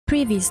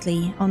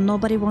Previously on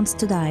Nobody Wants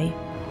to Die.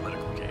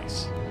 Political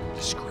case.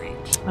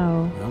 Discreet.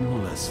 Oh.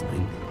 I'm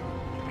listening.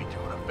 You'd be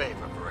doing a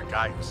favor for a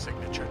guy whose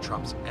signature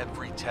trumps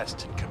every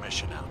test and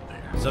commission out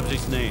there.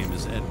 Subject's name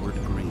is Edward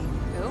Green.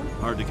 Who?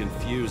 Hard to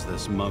confuse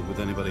this mug with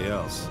anybody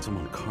else.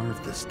 Someone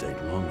carved this date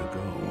long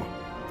ago.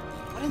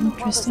 What in the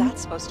world is that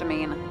supposed to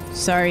mean?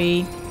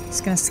 Sorry.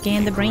 It's gonna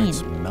scan the brain.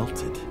 It's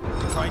melted.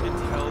 Trying to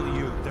tell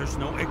you, there's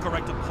no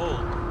Icarite to pull.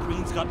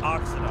 Green's got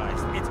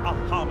oxidized. It's a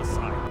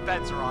homicide.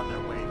 Feds are on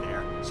their way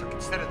there, so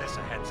consider this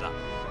a heads up.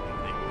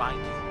 If they find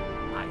you,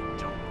 I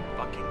don't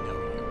fucking know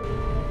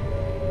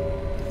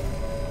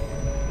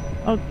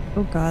you.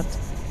 Oh god.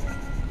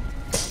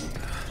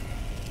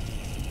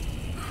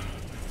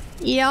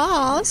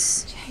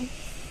 Yes.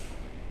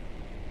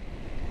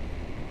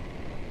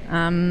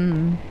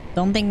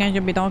 Don't think I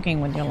should be talking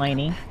with you,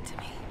 lady.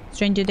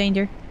 Stranger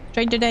danger.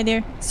 Stranger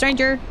danger.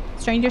 Stranger.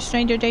 Stranger,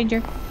 stranger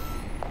danger.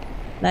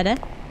 Lada?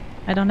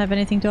 I don't have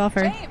anything to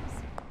offer. James!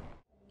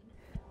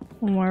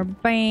 We're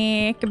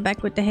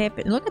back with the hip.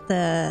 Look at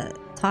the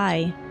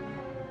tie.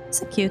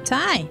 It's a cute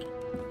tie.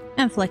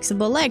 And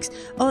flexible legs.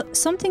 Oh,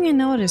 something I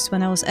noticed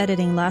when I was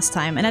editing last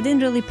time, and I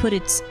didn't really put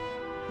it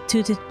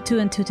two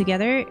and two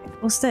together,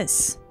 was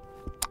this.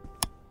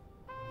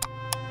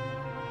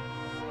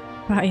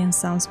 Ryan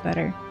sounds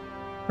better.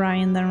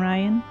 Ryan than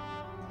Ryan.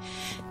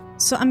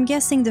 So I'm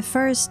guessing the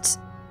first...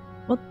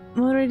 What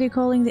are they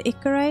calling the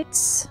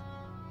Icarites?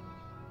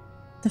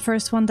 The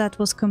first one that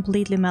was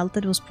completely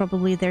melted was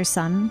probably their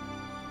son.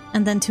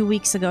 And then 2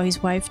 weeks ago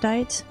his wife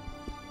died.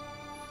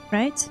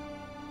 Right?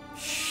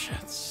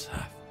 Shit,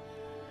 Seth.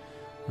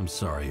 I'm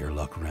sorry your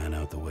luck ran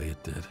out the way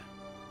it did.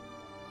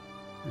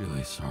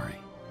 Really sorry.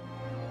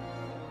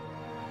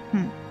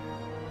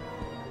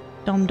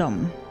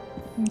 Dum-dum.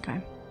 Okay.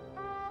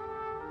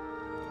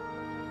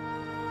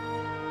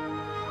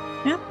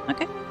 Yeah,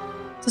 okay.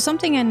 So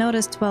something I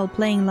noticed while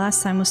playing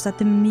last time was that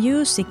the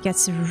music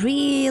gets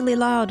really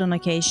loud on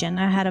occasion.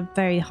 I had a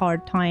very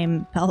hard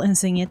time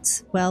balancing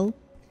it well.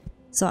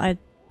 So I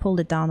pulled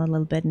it down a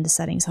little bit in the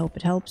settings. Hope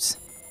it helps.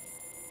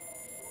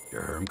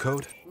 Your Herm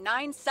code?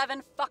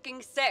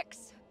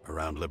 97-fucking-6.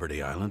 Around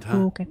Liberty Island,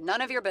 huh? Okay.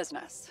 None of your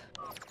business.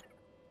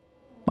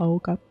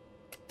 Okay.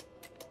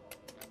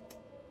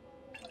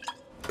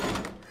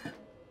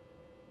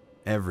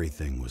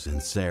 Everything was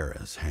in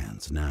Sarah's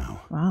hands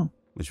now. Wow.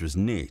 Which was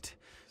neat,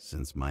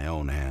 since my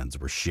own hands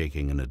were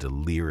shaking in a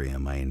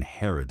delirium I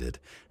inherited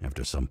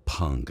after some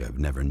punk I've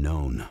never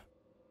known.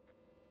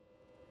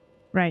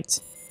 Right.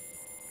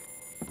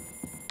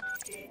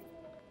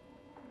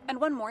 And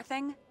one more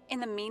thing.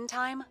 In the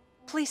meantime,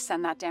 please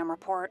send that damn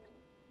report.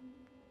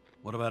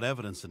 What about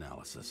evidence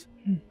analysis?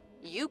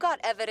 You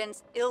got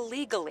evidence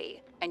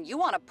illegally, and you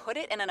want to put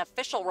it in an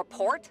official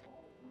report?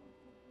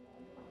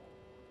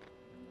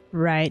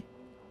 Right.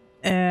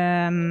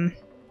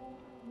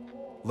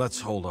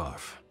 Let's hold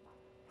off.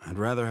 I'd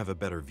rather have a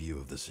better view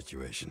of the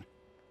situation.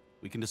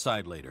 We can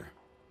decide later.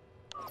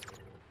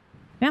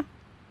 Yeah.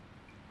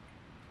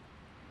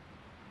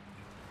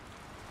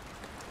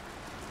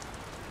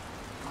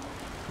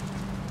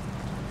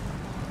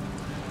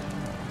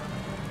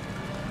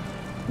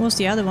 What was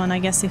the other one? I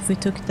guess if we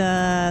took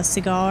the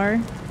cigar,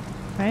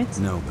 right?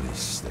 Nobody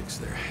sticks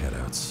their head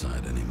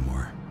outside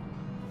anymore.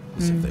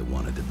 As if they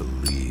wanted to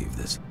believe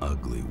this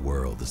ugly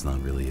world does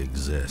not really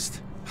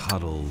exist.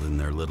 Huddled in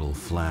their little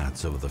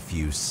flats over the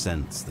few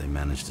cents they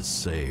managed to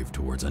save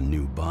towards a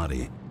new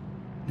body.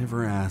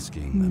 Never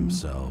asking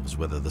themselves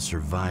whether the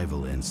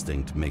survival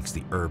instinct makes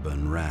the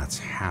urban rats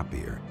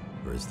happier,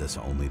 or is this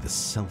only the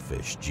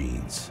selfish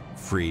genes,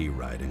 free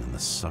riding on the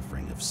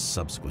suffering of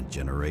subsequent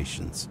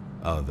generations?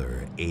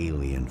 Other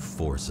alien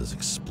forces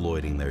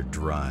exploiting their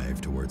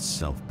drive towards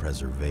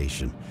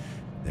self-preservation.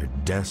 Their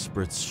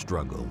desperate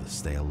struggle to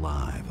stay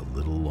alive a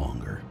little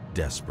longer.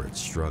 Desperate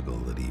struggle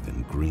that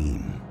even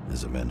Green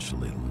is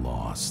eventually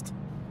lost.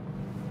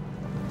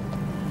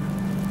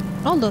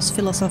 All those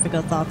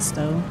philosophical thoughts,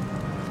 though.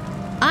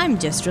 I'm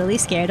just really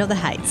scared of the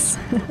heights.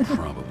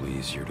 Probably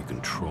easier to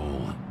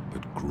control,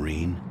 but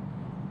Green,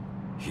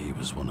 he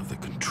was one of the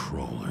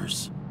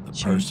controllers. The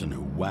person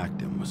who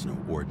whacked him was no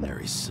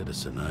ordinary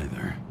citizen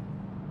either.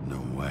 No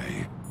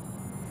way.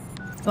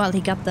 Well, he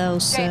got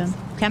those James,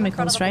 chemicals, you in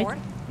front of the right? board?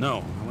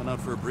 No, I went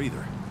out for a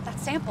breather. That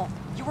sample.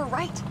 You were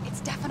right. It's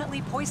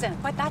definitely poison,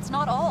 but that's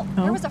not all.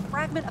 Oh. There was a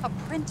fragment of a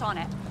print on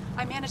it.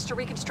 I managed to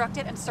reconstruct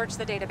it and search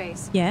the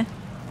database. Yeah.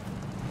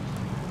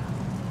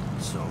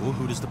 So,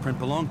 who does the print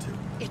belong to?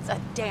 It's a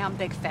damn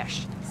big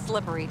fish.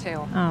 Slippery,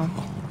 too. Oh.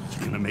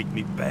 You're gonna make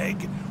me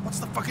beg? What's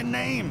the fucking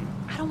name?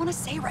 I don't want to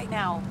say right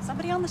now.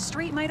 Somebody on the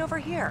street might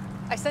overhear.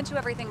 I sent you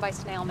everything by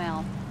snail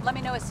mail. Let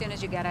me know as soon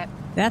as you get it.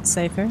 That's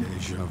safer.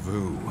 Deja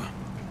vu.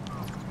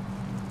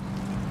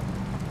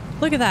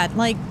 Look at that,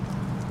 like,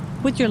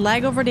 put your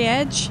leg over the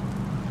edge.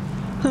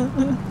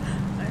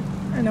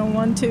 I don't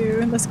want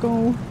to. Let's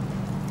go.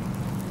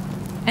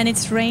 And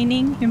it's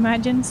raining,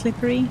 imagine,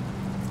 slippery.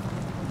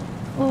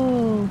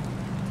 Oh.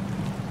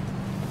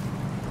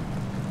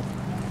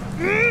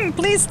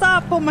 Please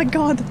stop! Oh my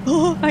god!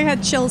 Oh, I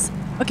had chills.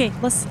 Okay,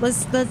 let's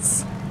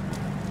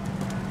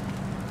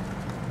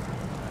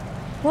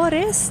What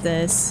is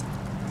this?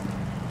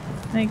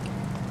 Like...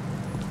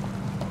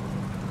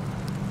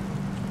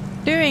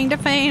 Doing the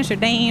fancy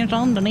dance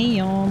on the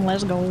neon.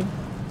 Let's go.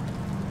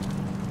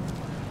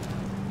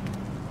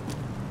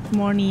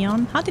 More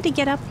neon. How did he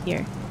get up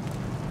here?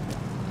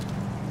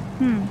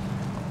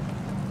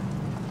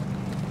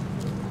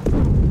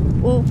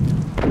 Oh.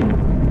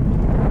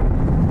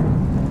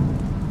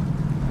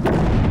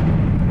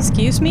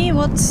 Excuse me,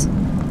 what's...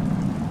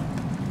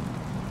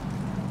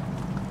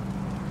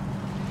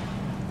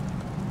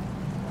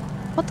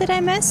 What did I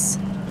miss? I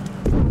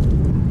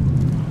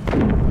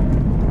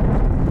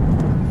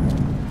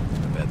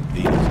bet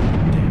these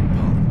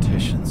damn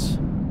politicians.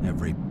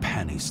 Every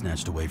penny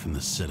snatched away from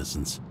the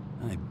citizens.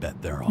 I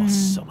bet they're all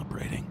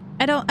celebrating.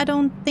 I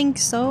don't think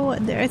so.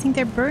 I think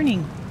they're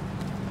burning.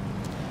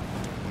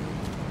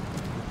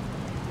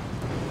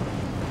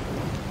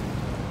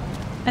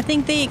 I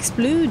think they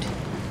explode.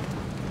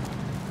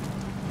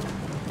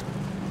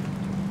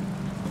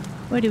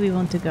 Where do we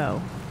want to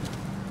go?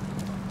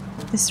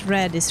 This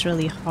red is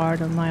really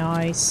hard on my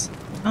eyes.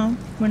 Oh,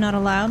 we're not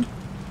allowed?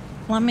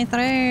 Let me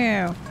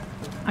through.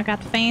 I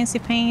got fancy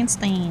pants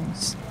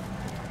stains.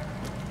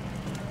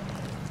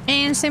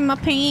 Ants in my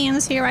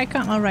pants, here I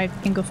come. Alright,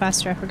 we can go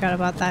faster, I forgot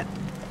about that.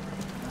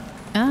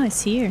 Oh,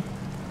 it's here.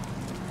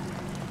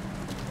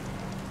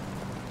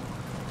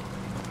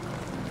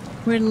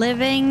 We're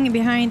living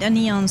behind a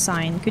neon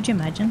sign. Could you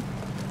imagine?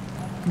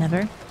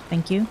 Never.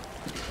 Thank you.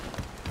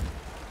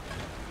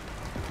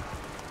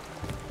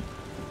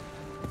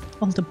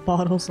 All the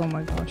bottles, oh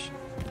my gosh.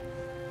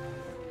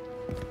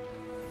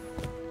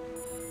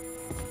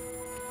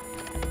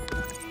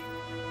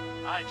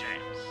 Hi,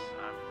 James.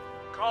 I'm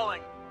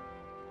calling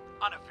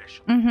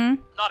unofficial.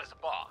 Not as a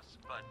boss,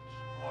 but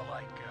more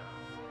like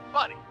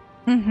buddy.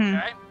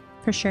 Okay?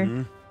 For sure.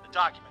 The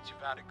documents you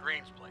found at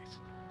Green's place.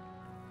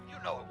 You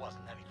know it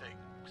wasn't anything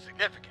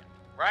significant,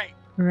 right?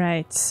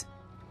 Right.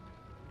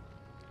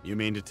 You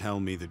mean to tell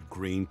me that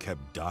Green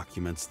kept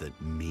documents that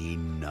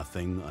mean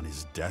nothing on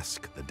his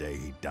desk the day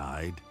he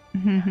died?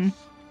 Yes,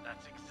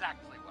 that's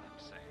exactly what I'm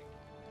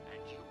saying.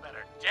 And you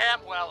better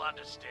damn well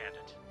understand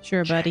it.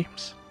 Sure, buddy.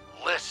 James,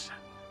 listen.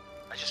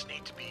 I just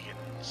need to be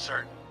in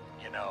certain,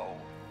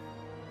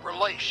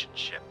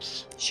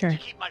 relationships. Sure. To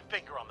keep my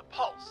finger on the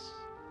pulse.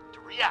 To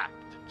react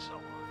and so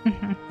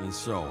on. And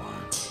so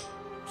on.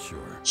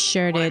 Sure.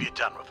 Sure What have did. you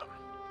done with them?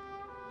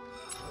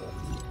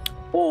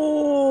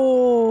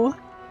 Oh.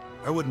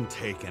 I wouldn't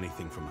take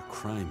anything from a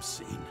crime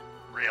scene.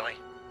 Really?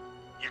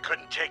 You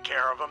couldn't take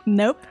care of them?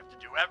 Nope. I have to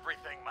do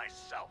everything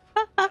myself.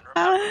 And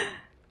remember,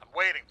 I'm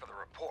waiting for the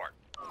report.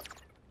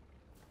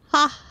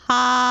 Ha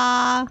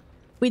ha.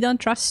 We don't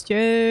trust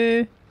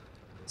you.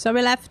 So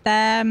we left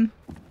them.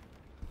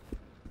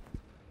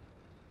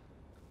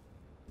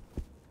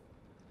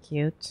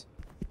 Cute.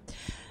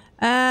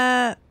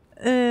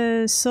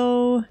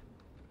 So...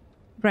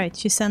 Right,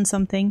 she sent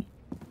something.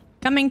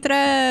 Coming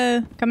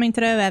through! Coming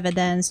through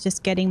evidence.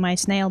 Just getting my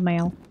snail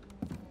mail.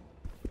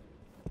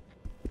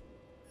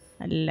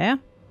 Hello?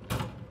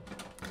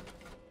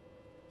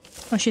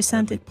 Oh, she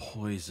sent Deadly it.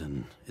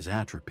 poison is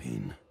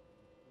atropine.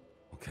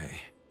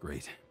 Okay,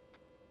 great.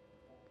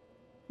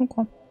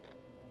 Okay.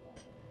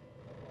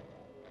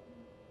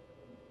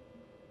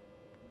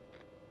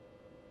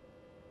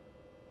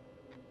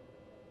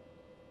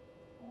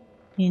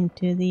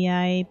 Into the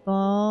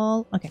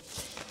eyeball. Okay.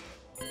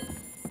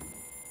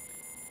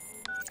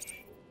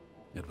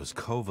 It was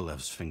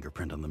Kovalev's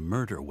fingerprint on the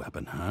murder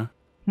weapon, huh?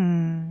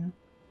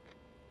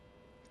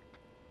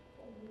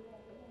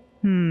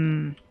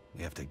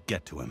 We have to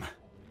get to him.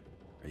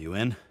 Are you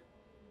in?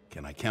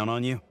 Can I count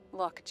on you?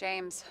 Look,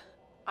 James,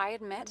 I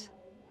admit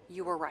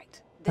you were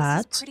right. This But?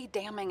 is pretty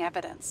damning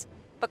evidence.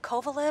 But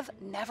Kovalev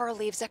never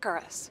leaves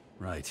Icarus.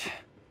 Right.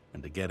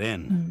 And to get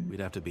in, we'd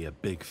have to be a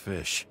big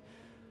fish.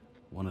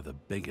 One of the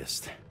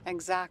biggest.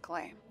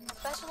 Exactly.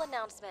 Special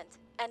announcement.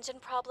 Engine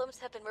problems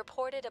have been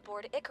reported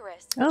aboard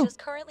Icarus, Oh. which is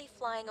currently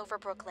flying over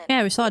Brooklyn.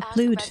 Yeah, we saw it Ask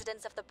blued.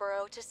 residents of the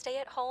borough to stay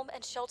at home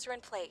and shelter in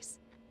place.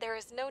 There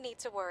is no need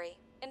to worry.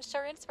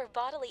 Insurance for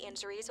bodily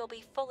injuries will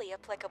be fully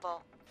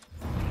applicable.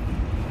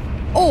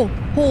 Oh,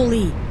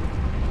 holy.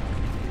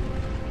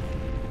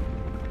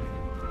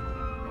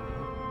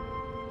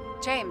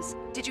 James,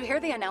 did you hear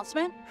the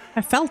announcement?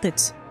 I felt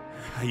it.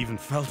 I even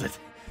felt it.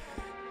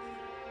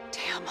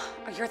 Damn,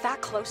 you're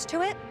that close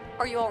to it?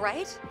 Are you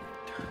alright?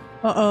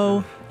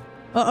 Uh-oh.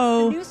 The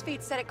Uh-oh.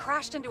 newsfeed said it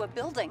crashed into a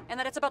building and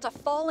that it's about to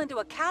fall into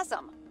a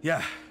chasm.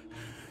 Yeah.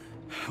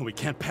 We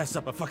can't pass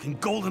up a fucking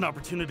golden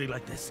opportunity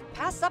like this.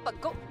 Pass up a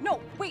go-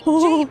 No, wait,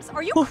 Oh. James,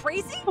 are you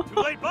crazy?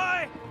 Too late,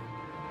 bye!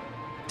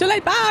 Too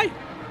late, bye!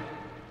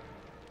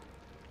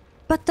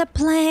 But the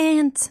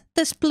plant!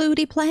 This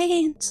bloody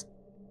plant!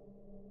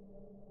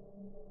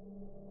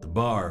 The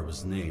bar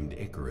was named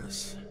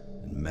Icarus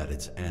and met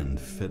its end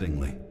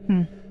fittingly.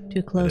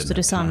 Too close to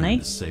the sun, eh?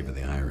 To savor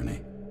the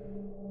irony.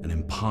 An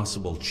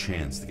impossible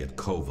chance to get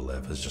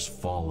Kovalev has just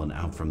fallen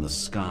out from the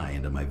sky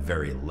into my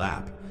very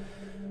lap.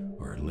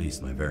 Or at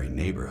least my very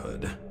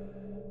neighborhood.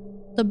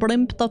 The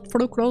blimp that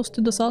flew close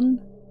to the sun.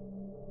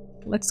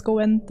 Let's go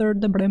enter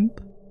the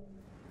blimp.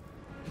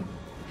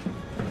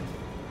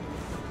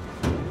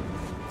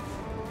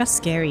 That's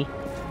scary.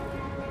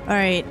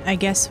 Alright, I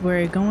guess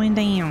we're going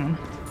down.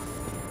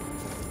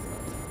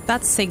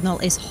 That signal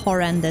is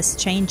horrendous.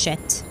 Change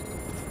it.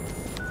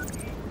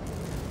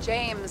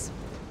 James,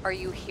 are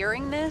you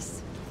hearing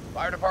this?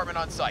 Fire department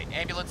on site.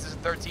 Ambulances in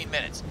 13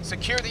 minutes.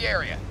 Secure the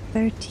area.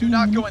 13 Do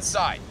not go minutes.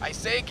 inside. I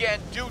say again,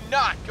 do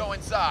not go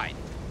inside.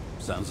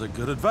 Sounds like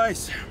good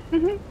advice.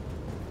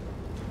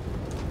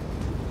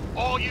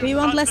 All you We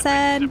won't sons of bitches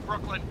listen. in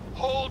Brooklyn,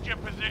 hold your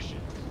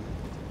positions.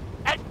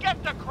 And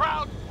get the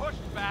crowd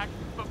pushed back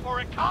before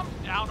it comes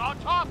down on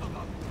top of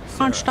them.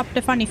 Can't stop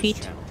the funny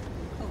feet.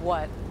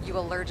 What? You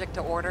allergic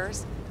to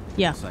orders?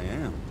 Yeah. Yes, I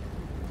am.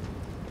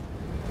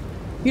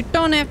 You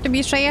don't have to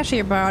be sassy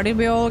about it.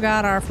 We all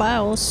got our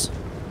flaws.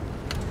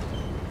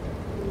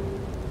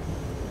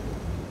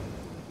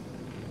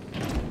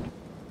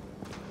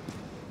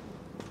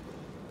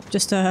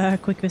 Just a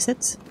quick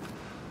visit.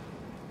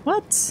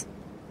 What?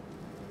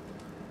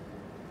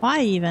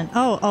 Why even?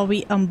 Oh, are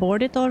we on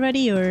board it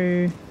already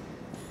or?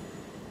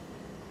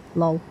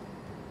 Lol.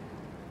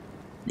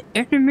 The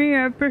enemy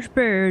of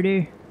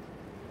prosperity.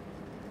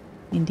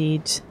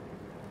 Indeed.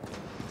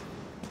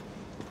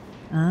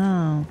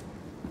 Oh.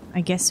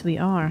 I guess we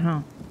are,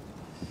 huh?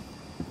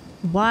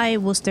 Why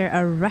was there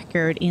a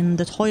record in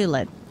the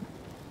toilet?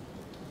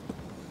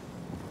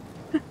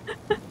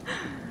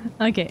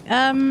 Okay,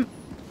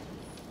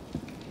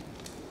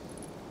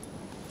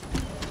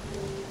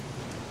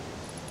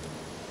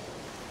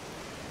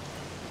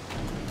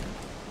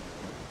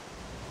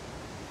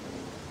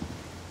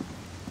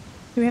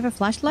 do we have a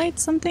flashlight?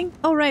 Something?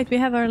 Oh right, we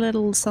have our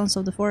little Sons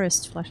of the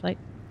Forest flashlight.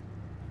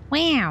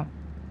 Wow!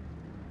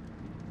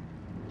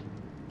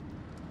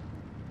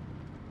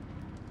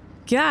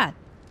 God!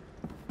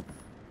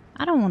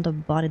 I don't want a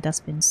body that's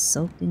been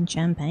soaked in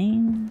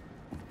champagne.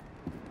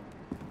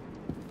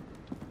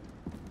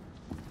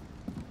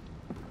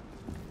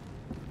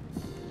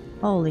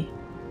 Holy.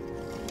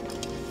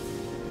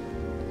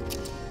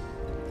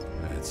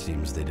 It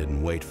seems they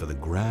didn't wait for the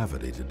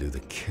gravity to do the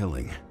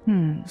killing.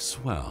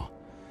 Swell.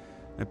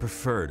 I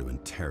prefer to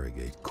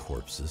interrogate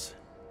corpses.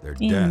 Their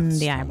In deaths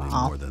the tell me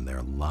eyeball. more than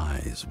their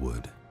lies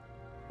would.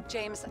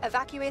 James,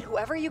 evacuate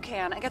whoever you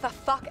can and get the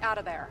fuck out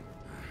of there.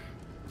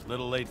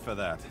 Little late for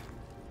that.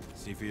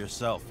 See for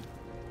yourself.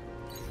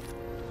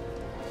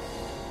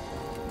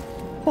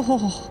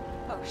 Oh,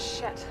 Oh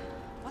shit.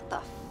 What the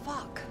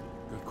fuck?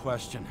 Good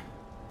question.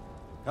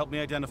 Help me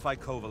identify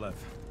Kovalev.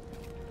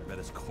 I bet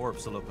his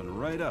corpse will open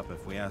right up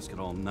if we ask it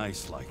all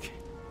nice-like.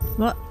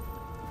 what?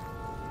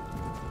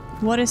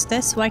 What is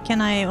this? Why can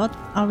I? What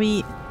are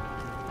we?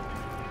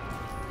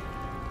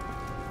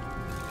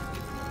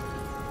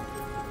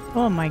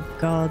 Oh my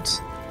god.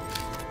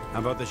 How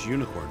about this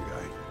unicorn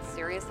guy?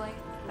 Seriously?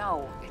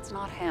 No, it's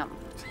not him.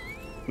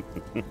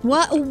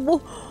 What?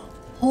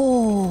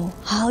 Oh,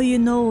 how you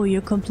know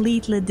you're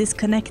completely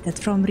disconnected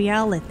from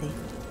reality?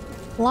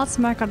 Let's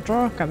make a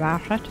joke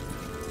about it.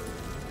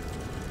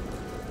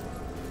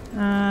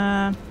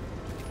 At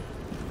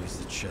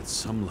least it sheds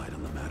some light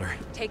on the matter.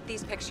 Take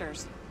these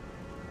pictures.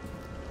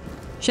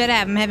 Shut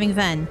up, I'm having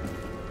fun.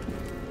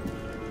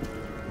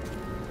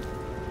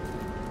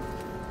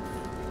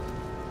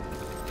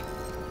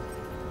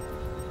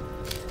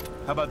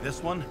 How about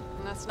this one?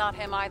 That's not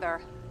him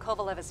either.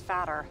 Kovalev is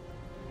fatter.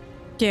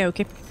 Okay,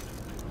 okay.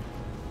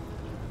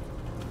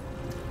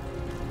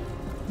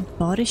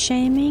 Body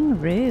shaming?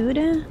 Rude.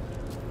 I'd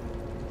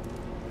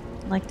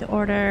like to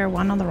order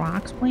one on the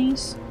rocks,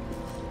 please.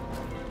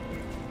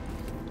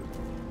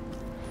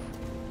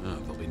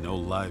 There'll be no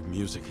live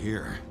music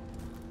here.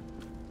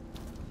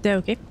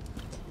 Okay.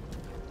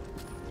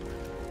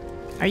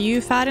 Are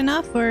you fat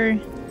enough or?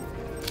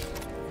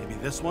 Maybe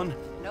this one?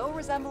 No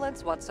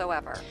resemblance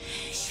whatsoever.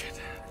 Shit,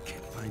 I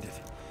can't find it.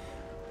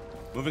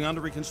 Moving on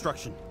to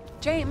reconstruction.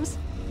 James,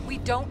 we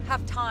don't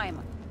have time.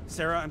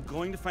 Sarah, I'm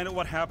going to find out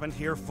what happened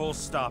here, full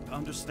stop.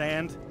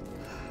 Understand?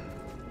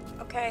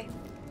 Okay,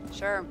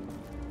 sure.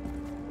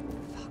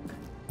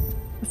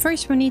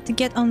 First we need to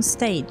get on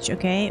stage,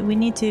 okay? We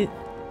need to...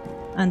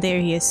 And there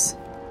he is.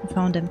 I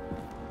found him.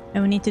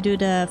 And we need to do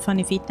the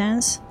funny feet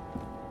dance.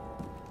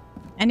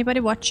 Anybody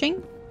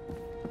watching?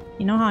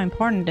 You know how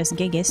important this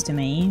gig is to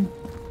me.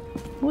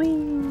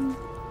 Whee!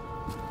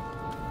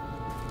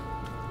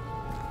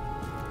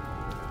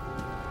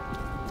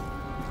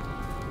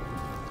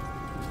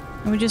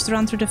 And we just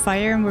run through the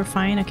fire and we're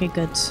fine? Okay,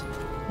 good.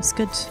 That's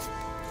good.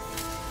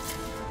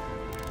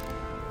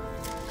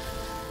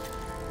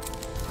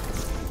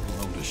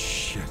 Load of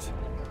shit.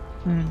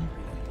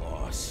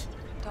 Loss.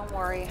 Don't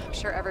worry, I'm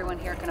sure everyone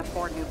here can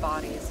afford new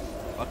bodies.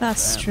 Fuck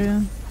That's them. true.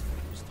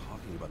 I was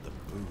talking about the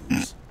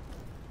booze.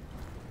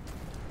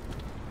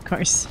 Of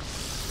course.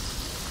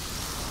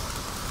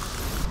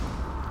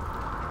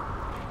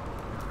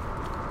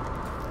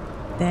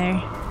 There.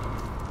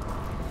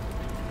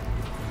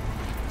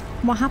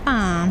 What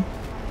happened?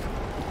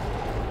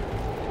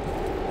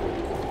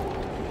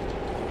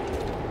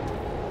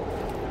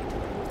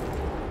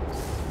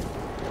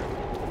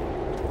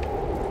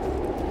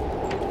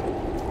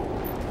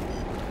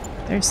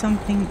 There's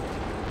something...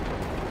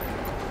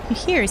 You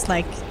hear it's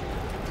like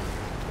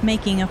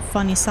making a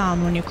funny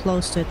sound when you're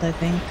close to it, I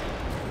think.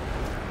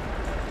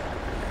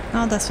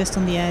 Oh, that's just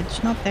on the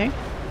edge, not there.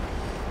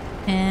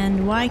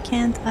 And why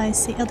can't I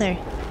see... Oh, there.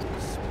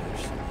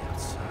 Especially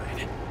outside.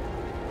 The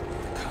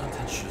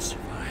content should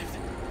survive.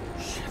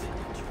 Shit,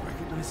 do you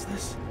recognize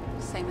this?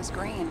 Same as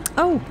green.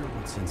 Oh! I wonder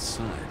what's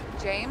inside.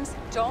 James,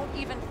 don't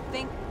even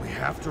think... We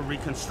have to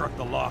reconstruct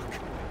the lock.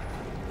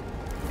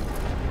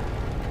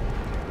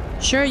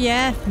 Sure,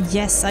 yeah.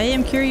 Yes, I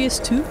am curious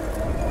too. Data.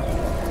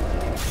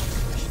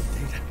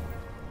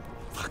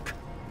 Fuck.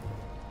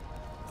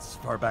 As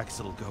far back as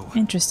it'll go.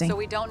 Interesting. So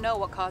we don't know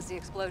what caused the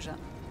explosion.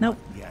 Nope.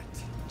 Yet.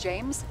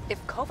 James,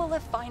 if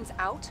Kovalev finds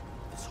out...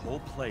 This whole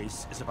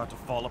place is about to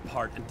fall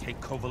apart and take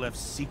Kovalev's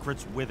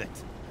secrets with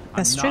it.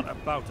 That's I'm not true.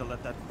 about to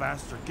let that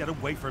bastard get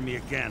away from me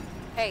again.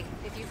 Hey,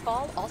 if you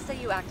fall, I'll say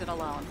you acted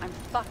alone. I'm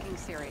fucking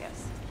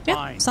serious. Yeah,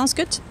 Fine. sounds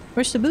good.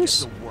 Where's the Get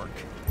booze? to work.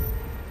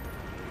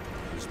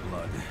 There's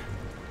blood.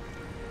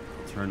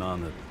 I'll turn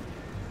on the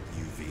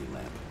UV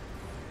lamp.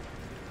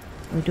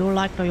 We do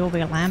like the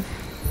UV lamp.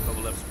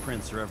 Kovalev's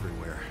prints are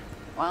everywhere.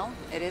 Well,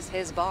 it is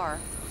his bar.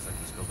 Looks like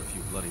he spilled a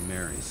few Bloody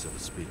Marys, so to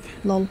speak.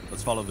 Lol.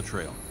 Let's follow the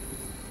trail.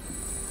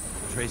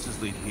 The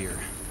traces lead here.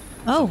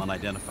 Oh. Some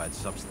unidentified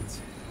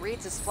substance.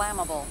 Reed's is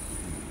flammable.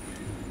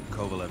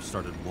 Kovalev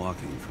started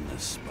walking from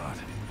this spot,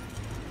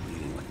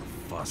 bleeding like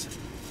a faucet.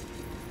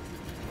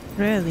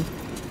 Really?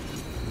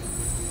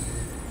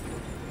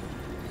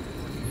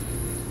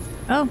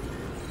 Oh.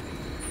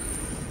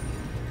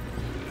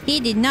 He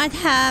did not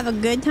have a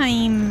good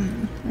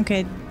time.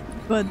 Okay,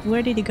 but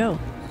where did he go?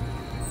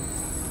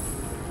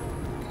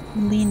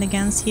 Leaned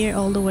against here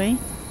all the way.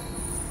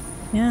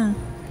 Yeah.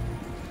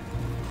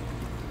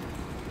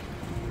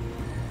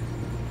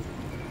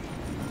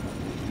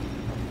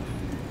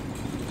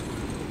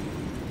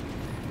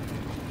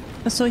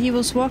 So he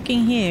was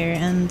walking here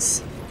and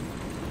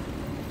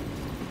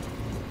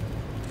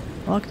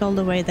walked all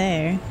the way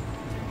there.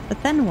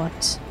 But then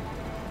what?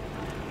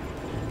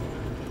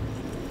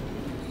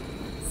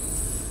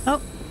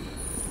 Oh!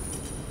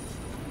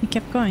 He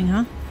kept going,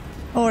 huh?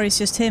 Or it's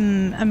just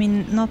him, I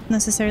mean, not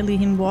necessarily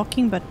him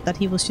walking, but that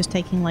he was just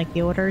taking like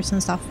the orders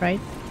and stuff, right?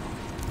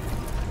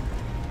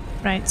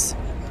 Right.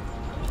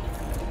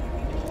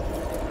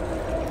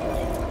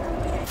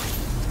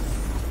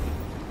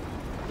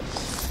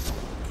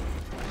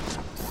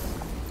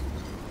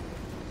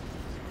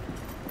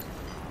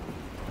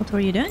 What were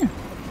you doing?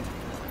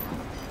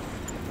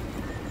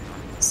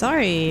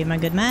 Sorry, my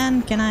good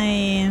man. Can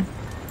I...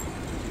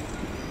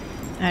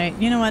 Alright,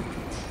 you know what?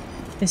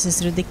 This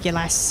is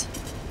ridiculous.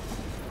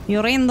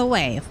 You're in the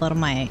way for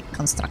my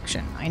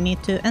construction. I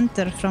need to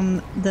enter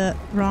from the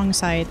wrong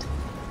side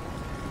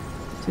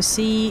to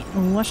see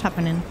what's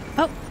happening.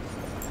 Oh!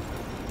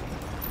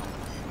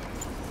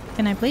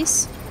 Can I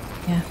please?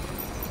 Yeah.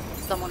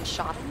 Someone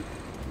shot him?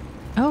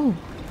 Oh.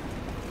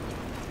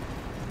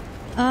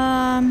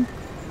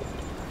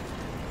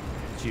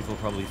 Chief will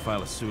probably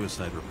file a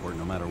suicide report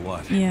no matter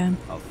what. Yeah.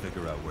 I'll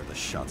figure out where the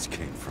shots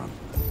came from.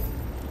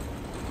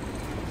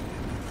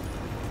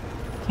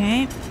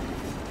 Okay.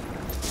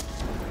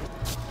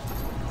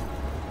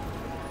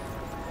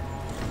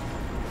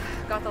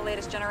 Got the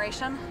latest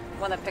generation?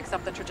 One that picks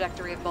up the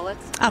trajectory of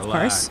bullets? Of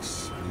Relax.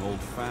 course. I'm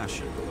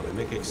old-fashioned, but I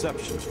make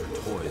exceptions for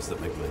toys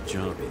that make my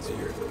job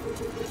easier.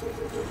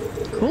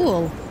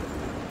 Cool.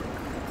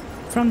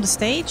 From the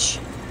stage?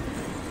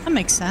 That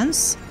makes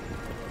sense.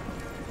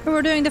 We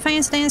were doing the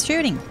famous dance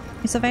shooting.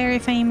 It's a very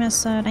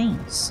famous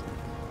dance.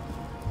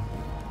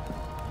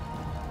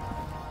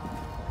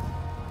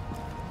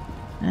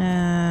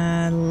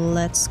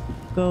 Let's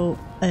go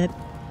up.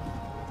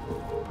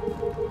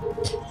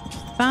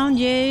 Found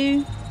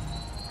you.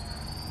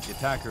 The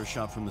attacker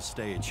shot from the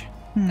stage.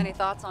 Any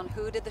thoughts on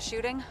who did the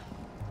shooting?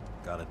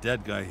 Got a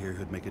dead guy here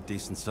who'd make a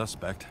decent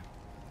suspect.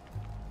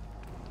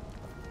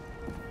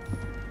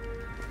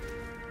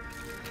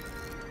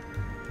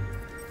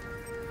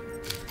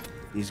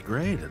 He's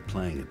great at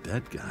playing a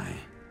dead guy.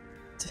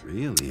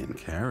 Really in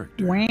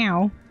character.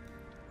 Wow.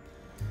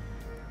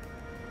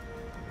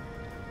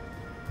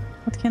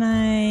 What can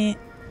I...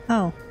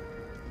 Oh.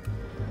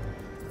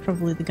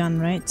 Probably the gun,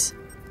 right?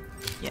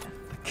 Yeah.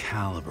 The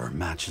caliber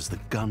matches the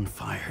gun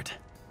fired.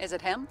 Is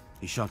it him?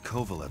 He shot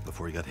Kovalev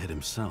before he got hit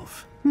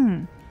himself.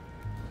 Hmm.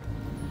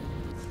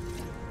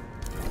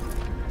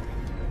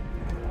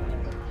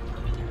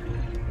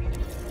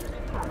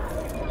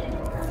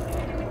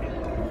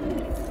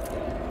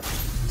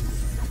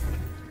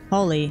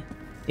 Holy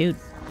dude.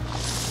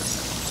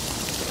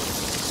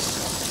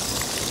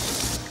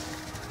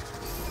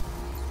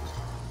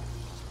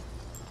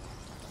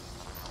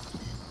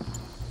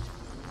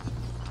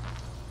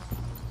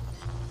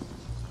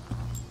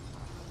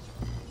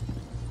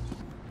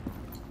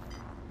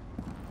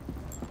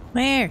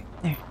 Where?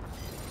 There.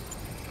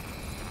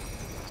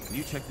 Can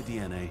you check the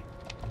DNA?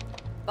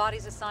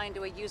 Body's assigned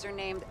to a user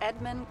named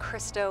Edmund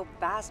Christo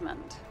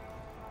Basmond.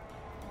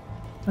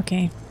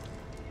 Okay.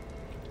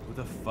 Who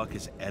the fuck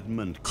is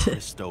Edmund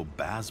Christo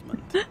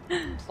Basmond?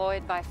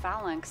 Employed by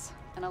Phalanx.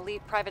 An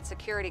elite private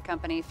security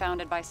company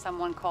founded by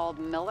someone called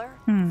Miller.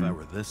 If I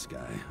were this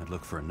guy, I'd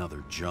look for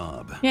another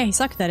job. Yeah, he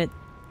sucked at it.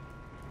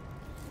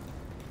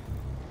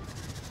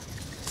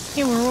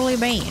 He was really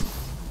bad.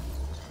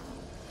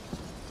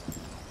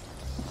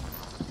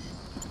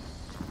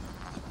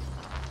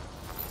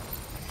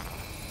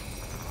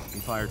 He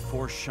fired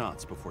 4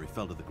 shots before he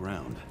fell to the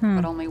ground.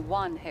 But only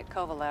one hit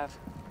Kovalev.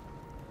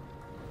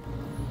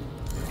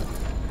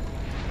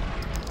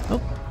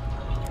 Oh.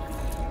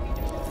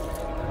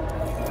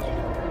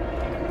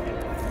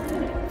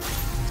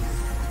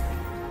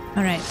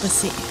 Alright, let's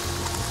see.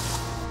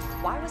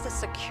 Why was a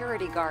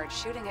security guard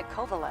shooting at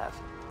Kovalev?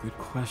 Good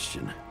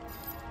question.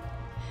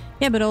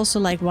 Yeah, but also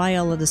like why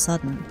all of a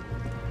sudden?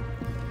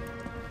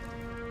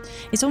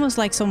 It's almost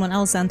like someone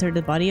else entered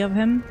the body of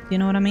him. You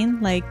know what I mean?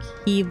 Like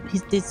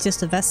it's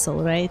just a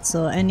vessel, right?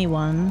 So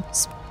anyone,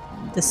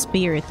 the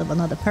spirit of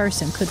another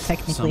person could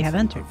technically have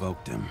entered.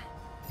 Provoked him.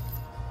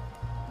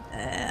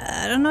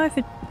 I don't know if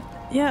it...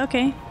 Yeah,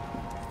 okay.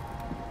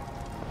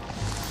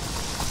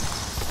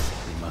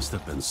 He must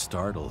have been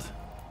startled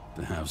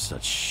to have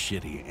such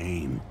shitty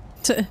aim.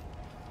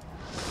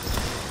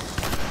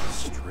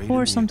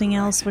 Or something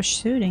else was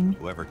shooting.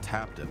 Whoever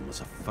tapped him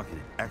was a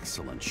fucking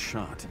excellent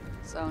shot.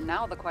 So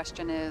now the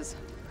question is,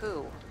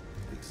 who?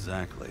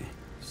 Exactly.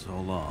 So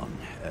long,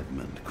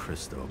 Edmund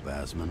Christo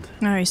Basmond.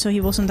 Alright, so he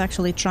wasn't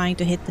actually trying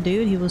to hit the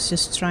dude, he was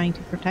just trying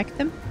to protect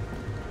him?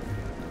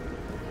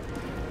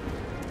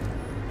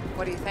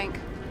 What do you think?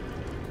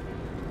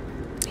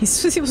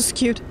 He was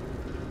cute.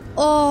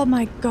 Oh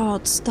my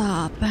god,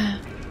 stop.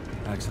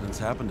 Accidents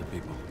happen to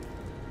people.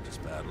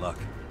 Just bad luck.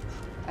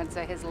 I'd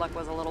say his luck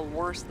was a little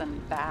worse than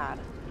bad.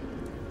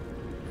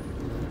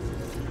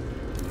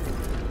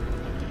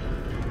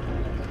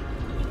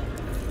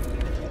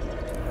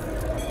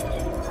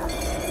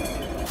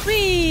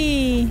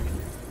 Whee!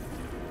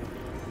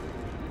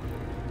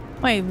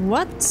 Wait,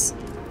 what?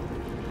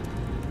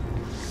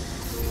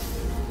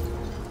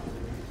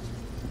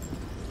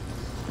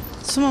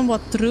 Someone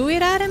what, threw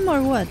it at him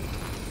or what?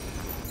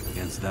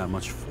 Against that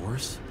much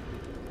force?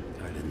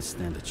 I didn't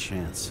stand a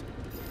chance.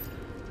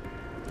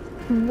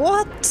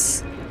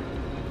 What?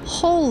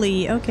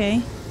 Holy,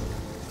 okay.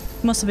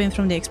 Must have been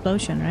from the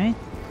explosion, right?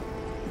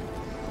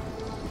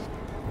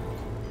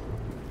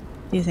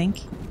 Do you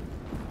think?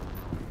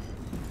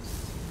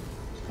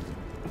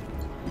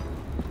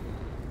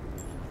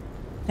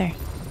 There.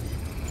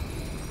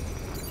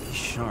 These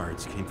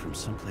shards came from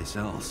someplace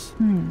else.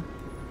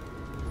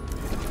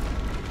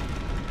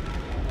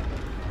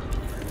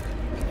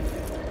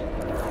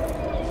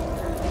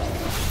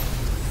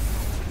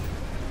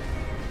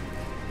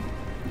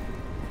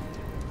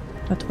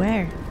 But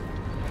where?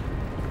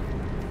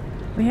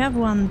 We have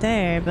one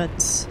there,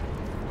 but...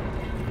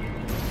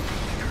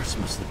 Icarus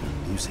must have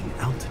been losing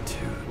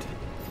altitude.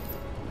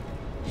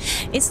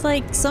 It's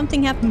like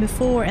something happened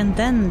before and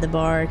then the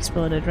bar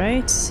exploded,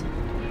 right?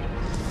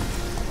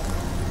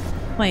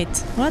 Wait,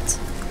 what?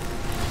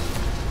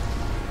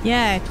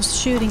 Yeah, it was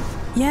shooting...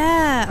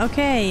 Yeah,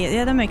 okay,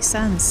 yeah, that makes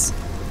sense.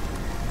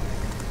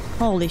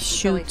 Holy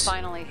Until he shoot.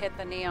 finally hit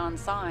the neon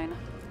sign.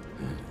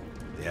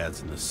 The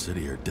ads in the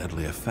city are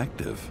deadly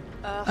effective.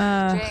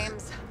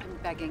 James, I'm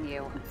begging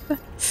you.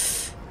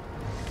 He's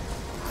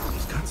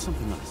got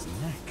something on his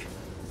neck.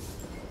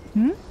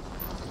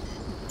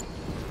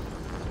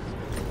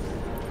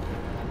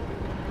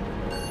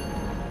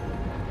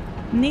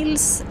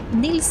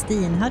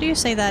 Nilstin, how do you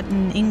say that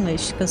in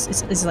English?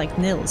 Because it's like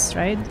Nils,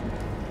 right?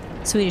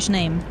 Swedish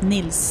name,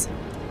 Nils.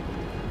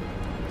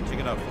 Check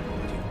it out for me,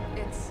 would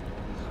you? It's,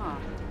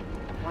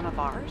 one of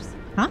ours?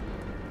 Huh?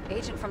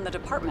 Agent from the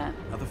department.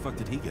 How the fuck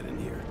did he get in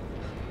here?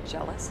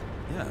 Jealous?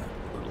 Yeah,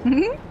 a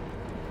little.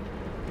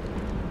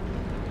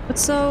 But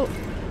so...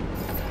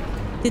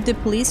 Did the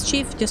police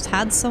chief just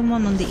had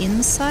someone on the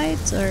inside,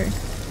 or...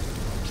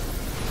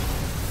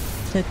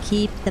 To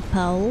keep the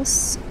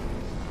pulse?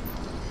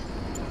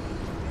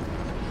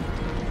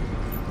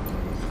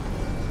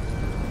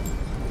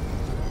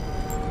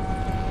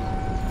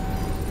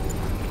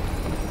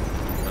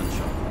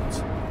 Gunshot wounds.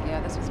 Yeah,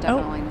 this was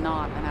definitely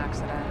not an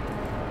accident.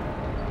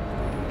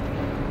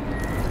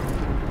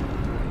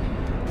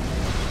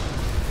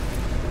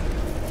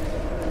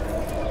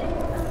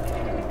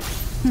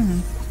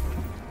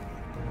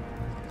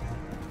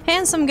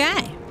 Handsome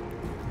guy.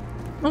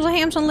 Was a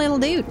handsome little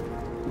dude.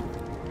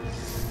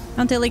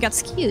 Until he got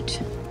skewed.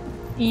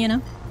 You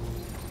know?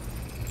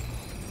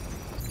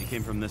 He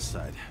came from this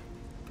side,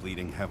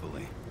 bleeding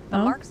heavily. The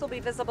marks will be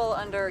visible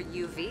under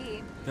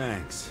UV.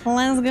 Thanks.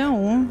 Let's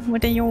go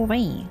with the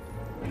UV.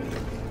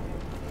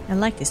 I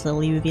like this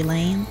little UV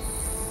lane.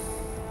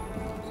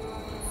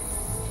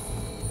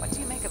 What do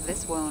you make of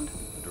this wound?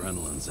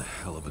 Adrenaline's a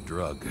hell of a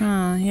drug.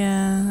 Oh,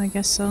 yeah, I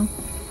guess so.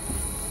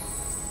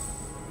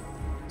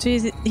 So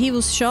he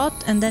was shot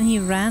and then he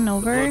ran The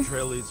over? blood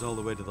trail leads all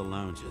the way to the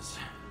lounges.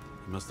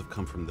 He must have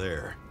come from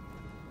there.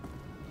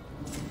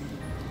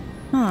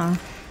 Huh.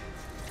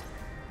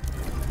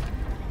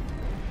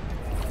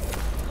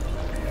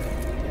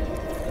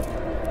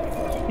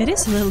 It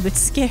is a little bit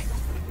scary.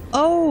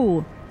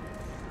 Oh!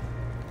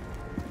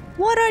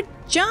 What a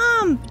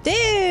jump,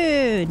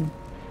 dude!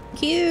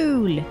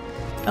 Cool.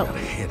 Oh. Got a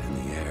hit in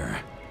the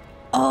air.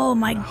 Oh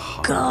my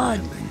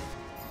god. Landing.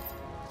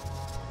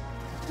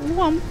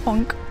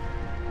 Wompunk.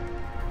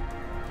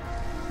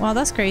 Wow,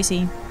 that's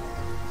crazy.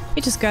 He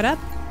just got up.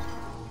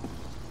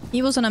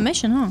 He was on a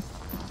mission, huh?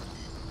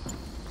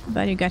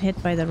 But you got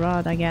hit by the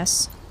rod, I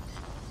guess.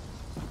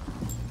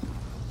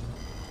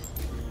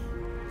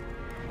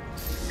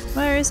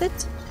 Where is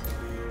it?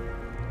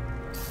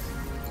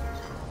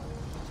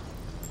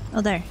 Oh,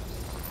 there.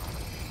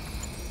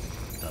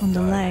 On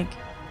the leg.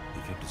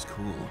 He kept his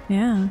cool.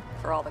 Yeah.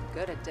 For all the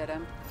good it did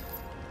him.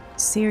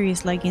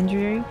 Serious leg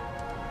injury?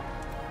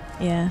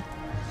 Yeah.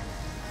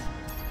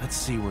 Let's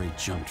see where he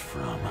jumped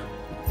from.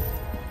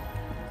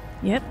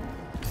 Yep.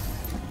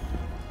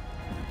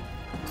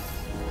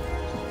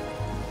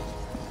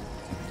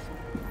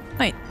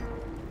 Wait.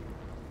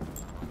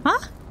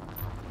 Huh?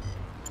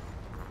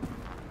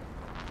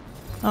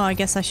 Oh, I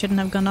guess I shouldn't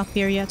have gone up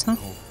here yet, huh?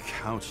 The whole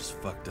couch is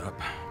fucked up.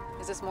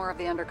 Is this more of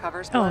the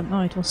undercover's Oh, blood?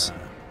 no, it was... It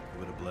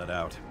would have bled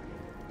out.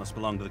 Must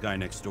belong to the guy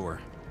next door.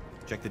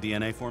 Check the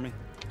DNA for me.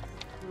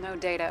 No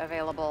data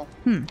available.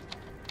 Hmm.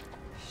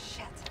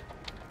 Shit.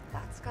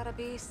 That's gotta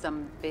be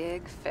some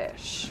big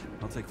fish.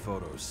 I'll take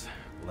photos.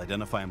 We'll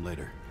identify him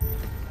later.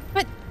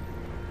 What?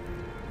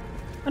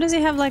 What does he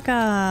have, like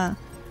a...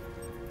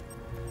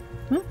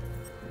 Hmm? Oh,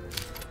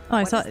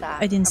 I What thought... is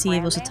that? I didn't A see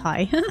it was a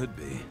brand tie. Could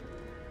be.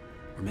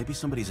 Or maybe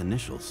somebody's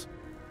initials.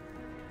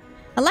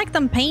 I like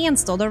them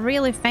pants, though. They're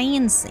really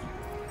fancy.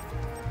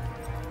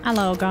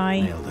 Hello,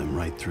 guy. Nailed him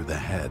right through the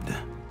head.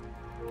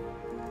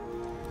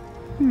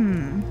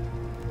 Hmm.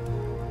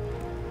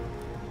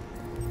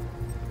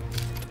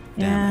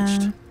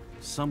 Damaged. Yeah.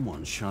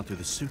 Someone shot through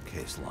the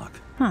suitcase lock.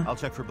 Huh. I'll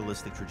check for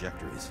ballistic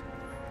trajectories.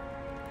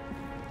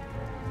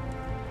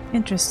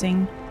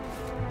 Interesting.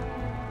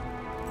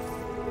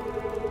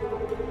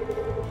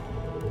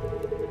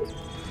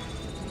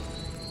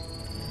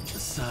 The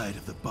side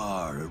of the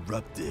bar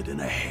erupted in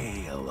a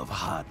hail of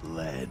hot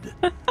lead.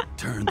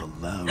 Turned the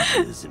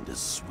lounges into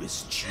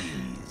Swiss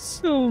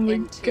cheese. Oh my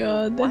Into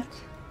god. what?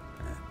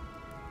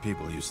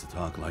 People used to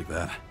talk like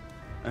that.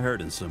 I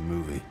heard in some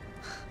movie.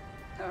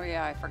 Oh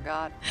yeah, I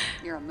forgot.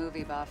 You're a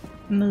movie buff.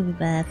 Movie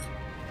bath.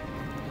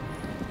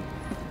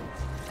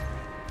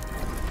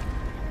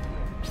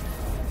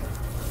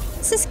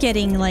 This is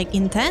getting like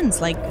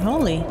intense, like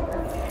holy.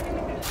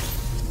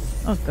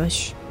 Oh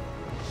gosh.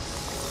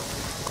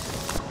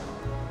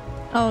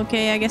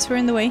 Okay, I guess we're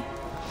in the way.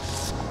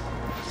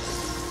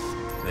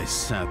 They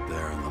sat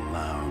there in the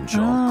lounge,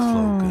 all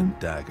cloak and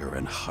dagger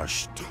and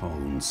hushed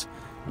tones,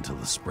 until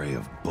the spray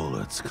of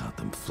bullets caught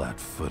them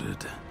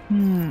flat-footed.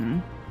 Hmm.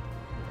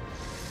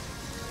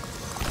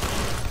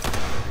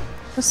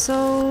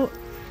 So...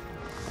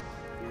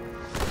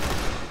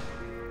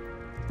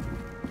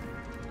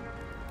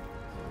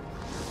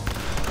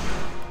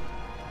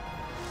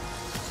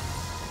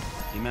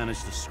 He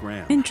managed to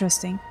scram.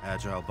 Interesting.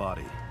 Agile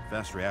body,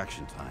 fast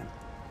reaction time.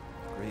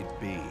 Grade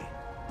B,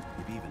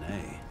 maybe even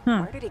A.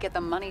 Huh. Where did he get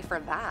the money for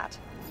that?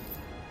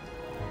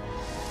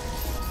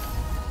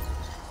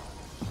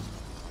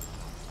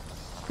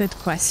 Good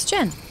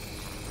question.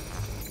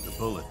 The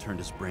bullet turned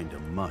his brain to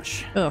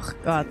mush. Ugh,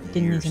 God, didn't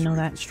need Years to know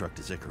that. reconstruct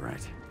his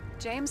Icarite.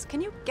 James,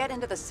 can you get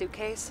into the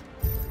suitcase?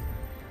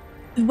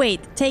 Wait,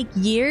 take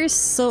years?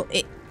 So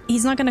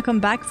he's not gonna come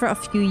back for a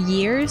few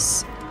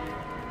years?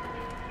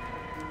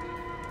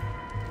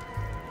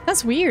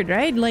 That's weird,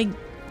 right? Like,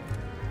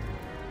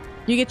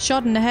 you get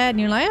shot in the head and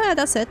you're like, ah,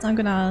 that's it. I'm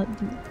gonna...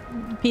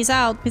 Peace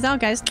out,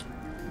 guys.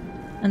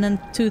 And then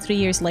 2-3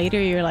 years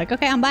later, you're like,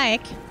 okay, I'm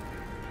back.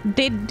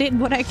 Did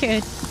what I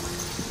could.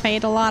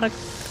 Paid a lot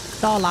of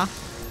dollar.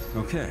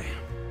 Okay.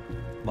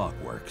 Lock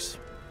works.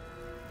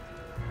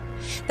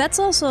 That's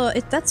also...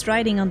 that's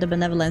riding on the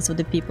benevolence of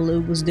the people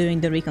who was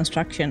doing the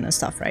reconstruction and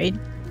stuff, right?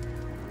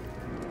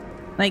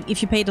 Like,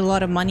 if you paid a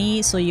lot of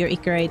money so your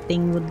Icarite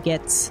thing would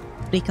get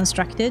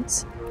reconstructed,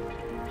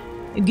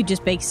 you could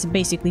just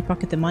basically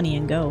pocket the money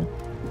and go.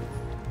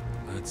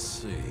 Let's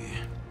see.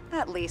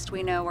 At least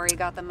we know where he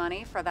got the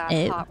money for that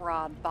Ew. hot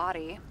rod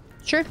body.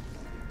 Sure.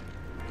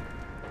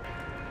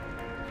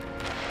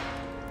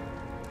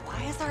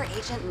 Why is our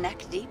agent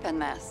neck deep in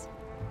this?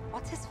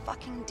 What's his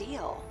fucking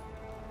deal?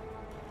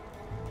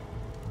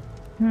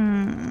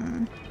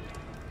 Hmm.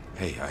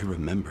 Hey, I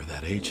remember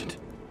that agent.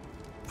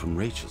 From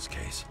Rachel's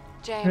case.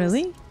 James.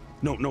 Really?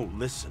 No,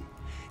 listen.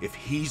 If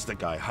he's the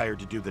guy hired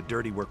to do the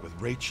dirty work with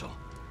Rachel,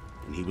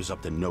 and he was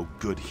up to no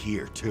good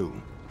here, too.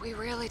 We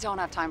really don't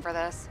have time for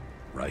this.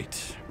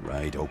 Right,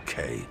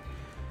 okay.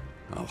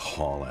 I'll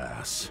haul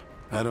ass.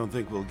 I don't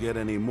think we'll get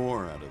any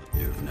more out of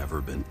it. You've never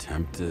been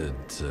tempted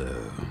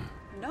to...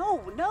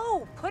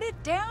 No, put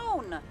it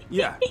down.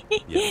 Yeah,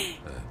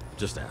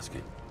 just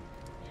asking.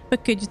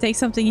 But could you take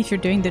something if you're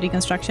doing the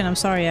reconstruction? I'm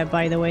sorry,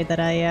 by the way, that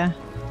I,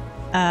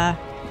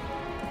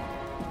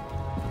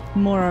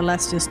 more or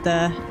less just,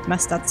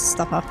 messed that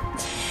stuff up.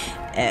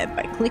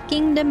 By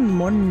clicking the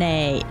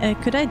money.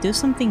 Could I do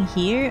something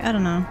here? I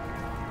don't know.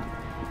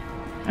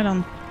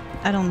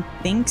 I don't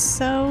think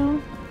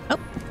so. Oh,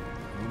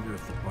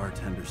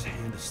 bartender's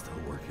hand is still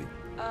working.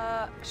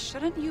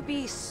 Shouldn't you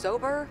be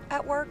sober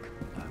at work?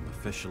 I'm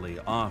officially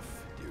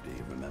off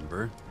duty,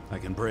 remember? I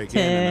can break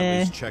in and at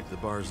least check the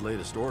bar's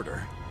latest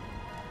order.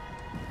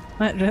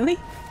 What, really?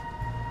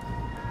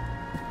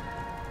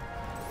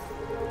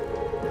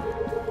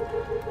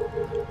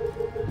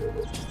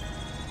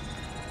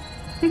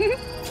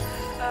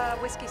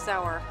 Whiskey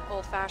sour,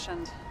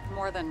 old-fashioned,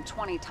 more than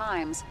 20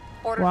 times.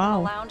 Ordered from Wow.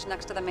 the lounge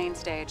next to the main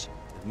stage.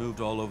 It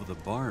moved all over the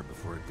bar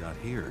before it got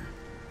here.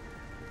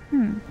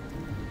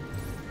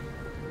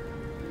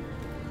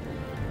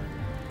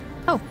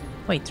 Oh,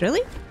 wait,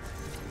 really?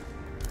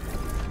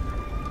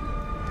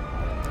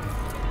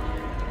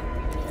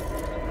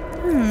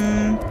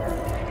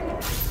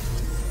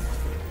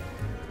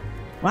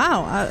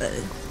 Wow.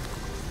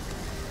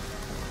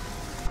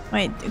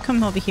 Wait,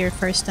 come over here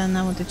first, then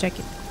I want to check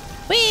it.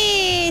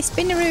 Whee!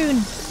 Spinneroon!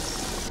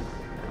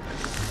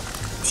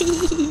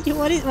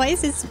 Why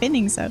is it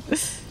spinning so?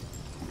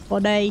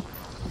 Body.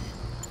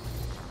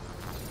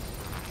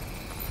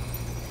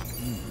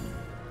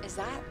 Is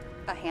that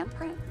a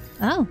handprint?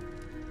 Oh.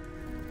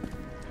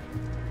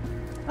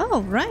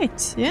 Oh,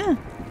 right, yeah.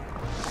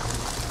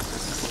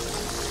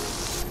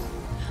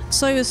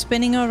 So he was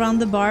spinning around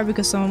the bar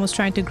because someone was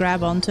trying to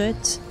grab onto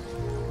it.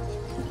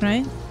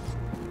 Right?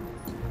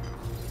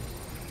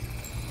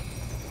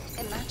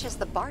 It matches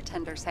the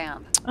bartender's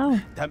hand.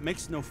 Oh. That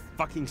makes no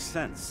fucking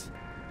sense.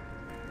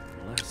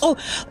 Unless... Oh,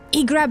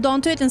 he grabbed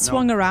onto it and No.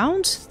 swung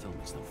around? Still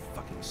makes no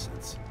fucking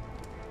sense.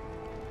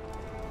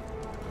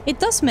 It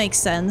does make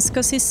sense,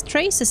 because his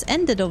traces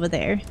ended over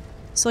there.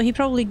 So he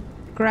probably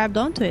grabbed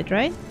onto it,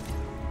 right?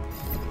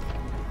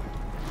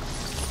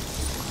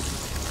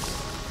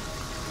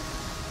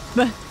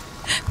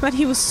 But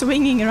he was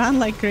swinging around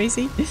like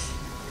crazy.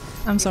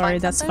 I'm sorry,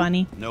 find that's something?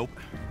 funny. Nope.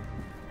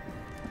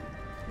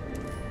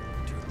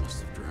 Dude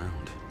must have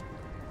drowned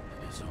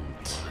in his own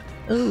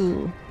blood.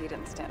 Ooh. He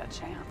didn't stand a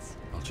chance.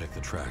 I'll check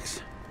the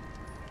tracks.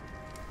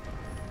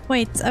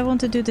 Wait, I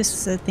want to do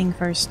this thing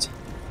first.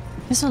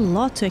 There's a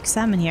lot to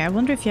examine here. I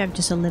wonder if you have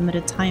just a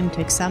limited time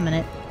to examine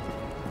it.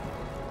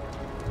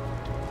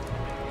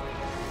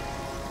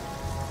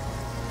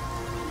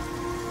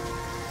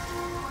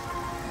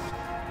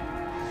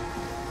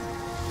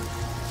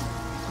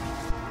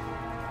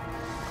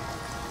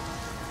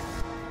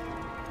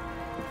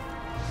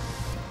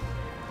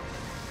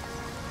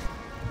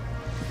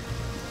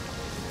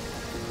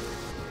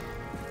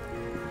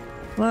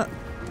 What?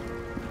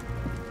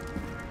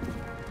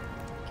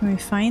 Can we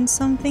find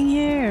something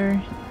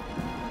here?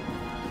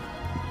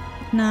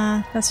 Or...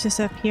 Nah, that's just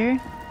up here.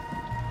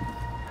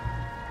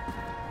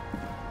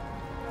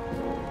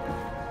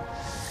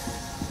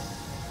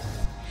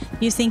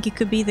 You think it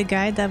could be the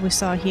guy that we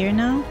saw here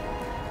now?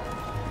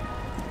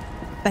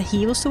 That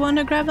he was the one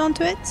who grabbed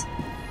onto it?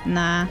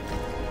 Nah.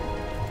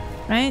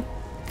 Right?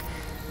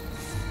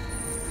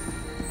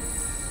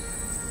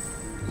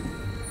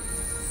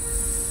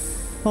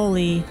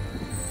 Holy.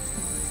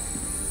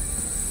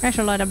 There's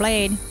a lot of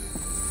blade.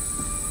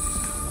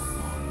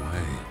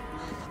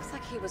 Looks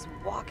like he was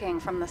walking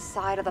from the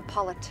side of the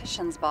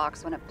politician's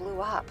box when it blew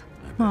up.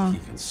 I bet Huh. he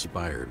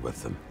conspired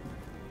with them.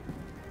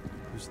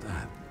 Who's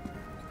that?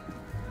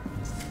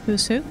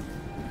 Who's who?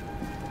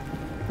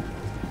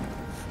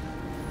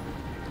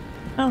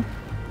 Oh.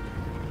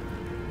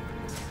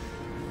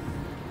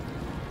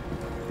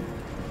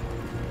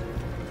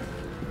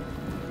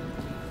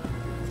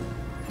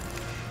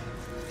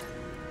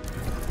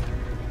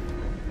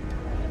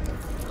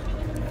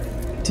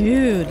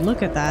 Dude,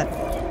 look at that.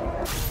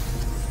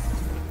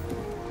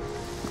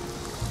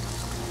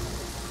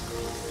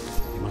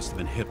 He must have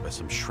been hit by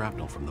some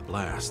shrapnel from the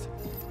blast.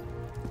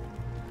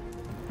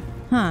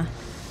 Huh.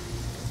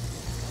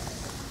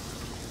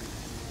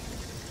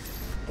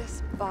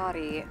 This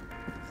body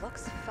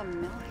looks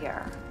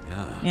familiar.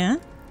 Yeah. Yeah?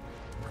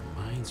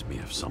 Reminds me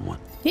of someone.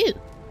 Who?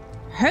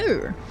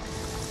 Her.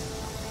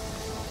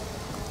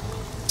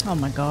 Oh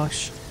my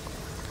gosh.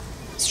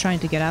 He's trying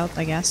to get out,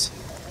 I guess.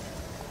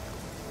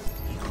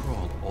 He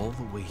crawled all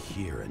the way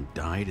here and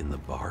died in the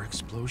bar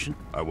explosion?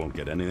 I won't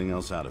get anything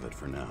else out of it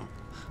for now.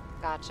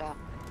 Gotcha.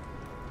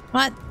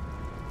 What?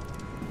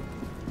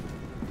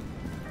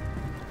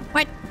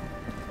 What?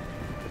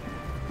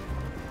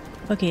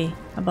 Okay,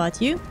 how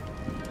about you?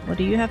 What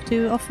do you have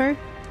to offer?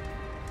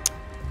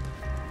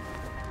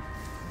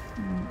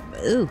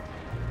 Ooh.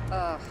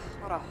 Ugh,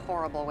 what a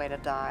horrible way to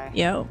die.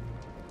 Yo.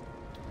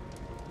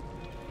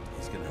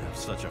 He's gonna have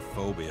such a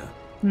phobia.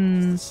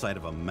 Just the sight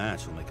of a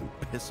match will make him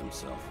piss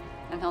himself.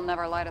 And he'll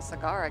never light a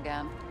cigar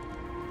again.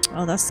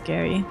 Oh, that's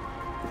scary.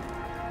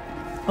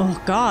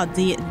 Oh god,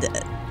 the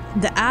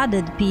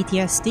added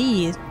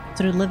PTSD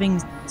through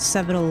living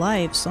several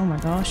lives. Oh my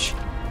gosh.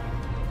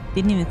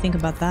 Didn't even think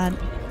about that.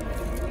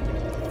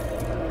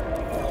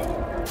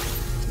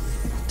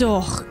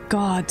 Oh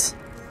god.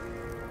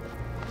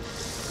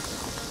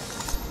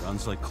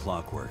 Runs like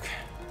clockwork.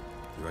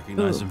 You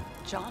recognize Ooh. him?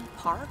 John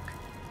Park?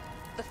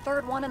 The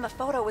third one in the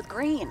photo with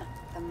Green.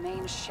 The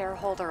main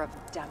shareholder of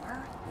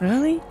Demer?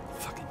 Really?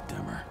 Fucking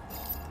Demmer.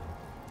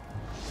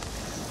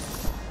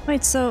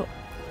 Wait, so...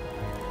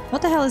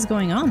 what the hell is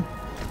going on?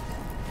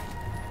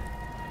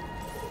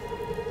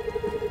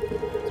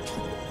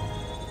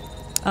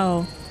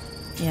 Oh,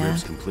 yeah.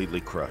 Ribs completely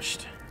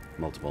crushed.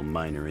 Multiple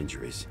minor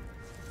injuries.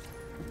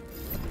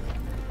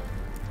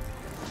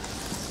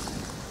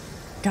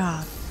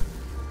 God.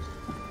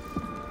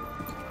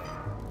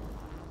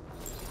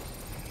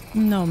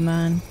 No,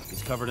 man.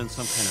 He's covered in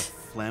some kind of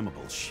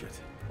flammable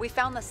shit. We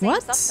found the same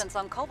What? substance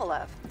on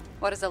Kovalev.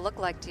 What does it look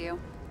like to you?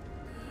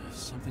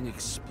 Something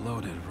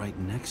exploded right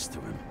next to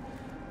him.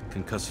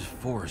 Concussive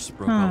force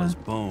broke all his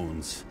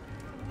bones.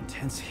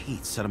 Intense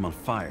heat set him on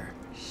fire.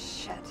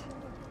 Shit.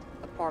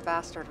 The poor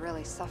bastard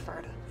really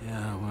suffered.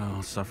 Yeah,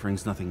 well,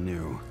 suffering's nothing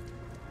new.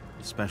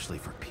 Especially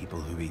for people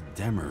who eat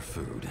Demer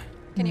food.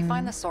 Can you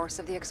find the source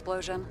of the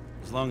explosion?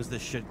 As long as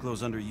this shit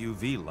glows under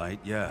UV light,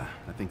 yeah,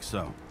 I think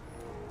so.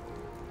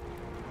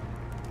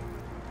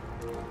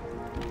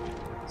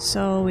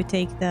 So we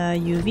take the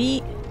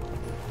UV.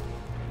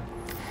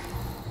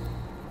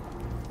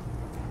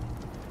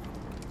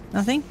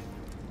 Nothing?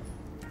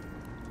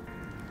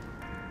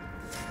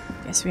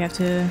 Guess we have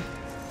to...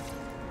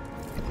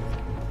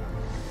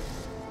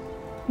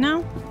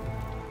 No?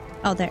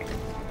 Oh, there.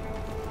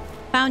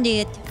 Found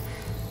it.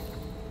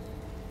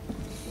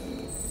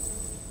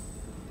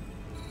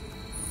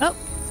 Oh.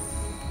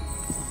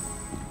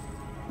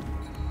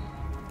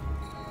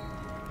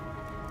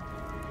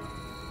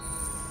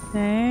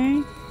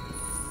 There.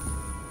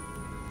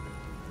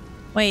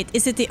 Wait,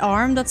 is it the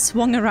arm that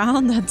swung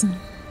around that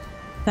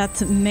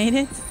made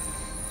it?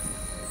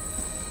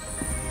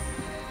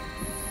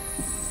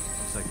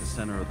 Looks like the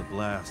center of the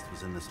blast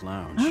was in this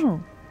lounge.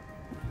 Oh.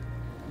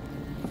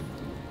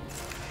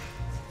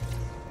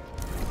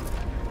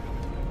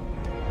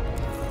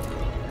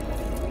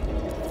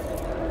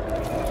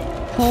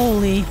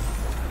 Holy.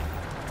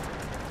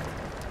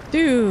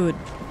 Dude.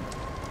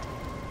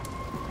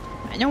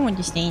 I don't want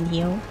to stand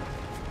here.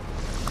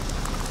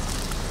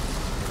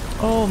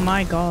 Oh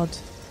my god.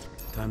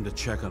 Time to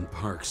check on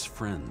Park's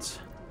friends.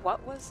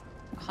 What was...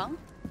 huh?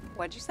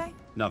 What'd you say?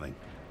 Nothing.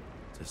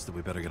 Just that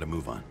we better get a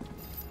move on.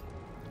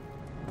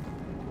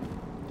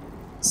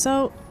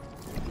 So...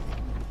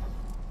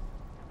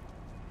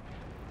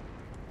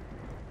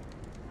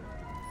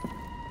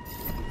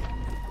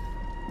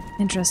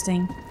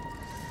 interesting.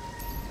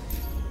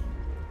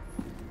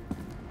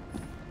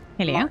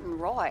 Hello? Martin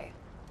Roy,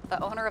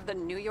 the owner of the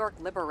New York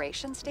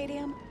Liberation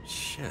Stadium?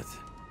 Shit.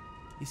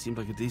 He seemed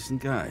like a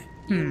decent guy.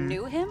 You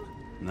knew him?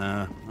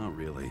 Nah, not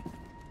really.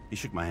 He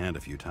shook my hand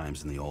a few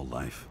times in the old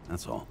life,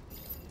 that's all.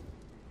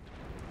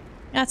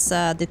 That's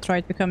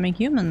Detroit becoming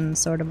human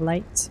sort of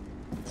light.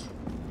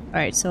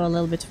 Alright, so a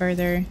little bit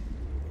further.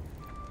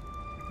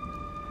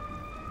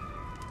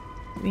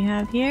 What do we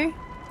have here?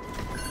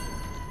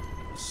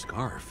 A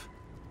scarf.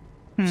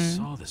 I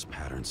saw this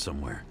pattern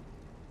somewhere.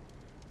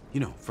 You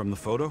know, from the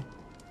photo?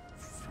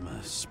 From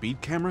a speed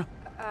camera?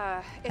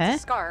 It's a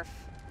scarf.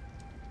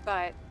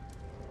 But,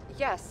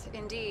 yes,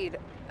 indeed.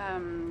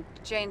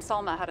 Jane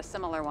Salma had a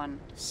similar one.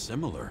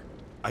 Similar?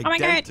 my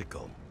God.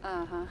 Identical.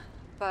 Uh-huh.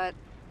 But,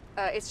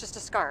 it's just a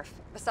scarf.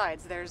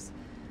 Besides, there's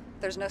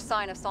no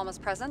sign of Salma's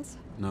presence.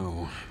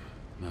 No,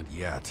 not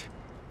yet.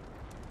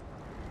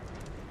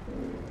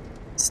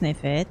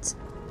 Sniff it.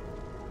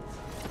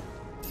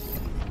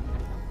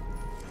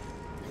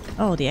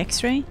 Oh, the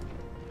X-ray?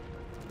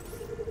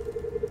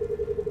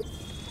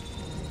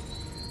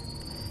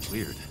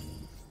 Weird.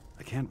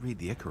 I can't read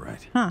the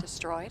Icarite. Huh.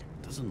 Destroyed?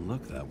 Doesn't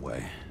look that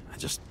way. I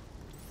just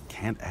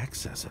can't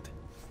access it.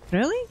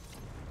 Really?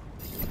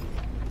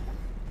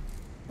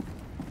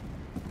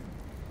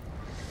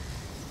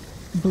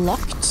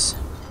 Blocked?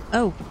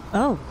 Oh,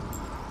 oh.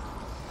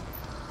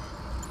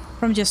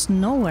 From just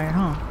nowhere,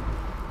 huh?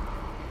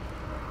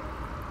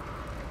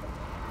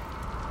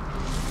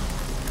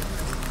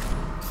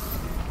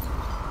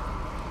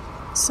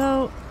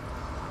 So...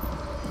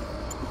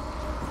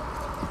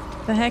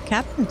 the heck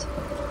happened?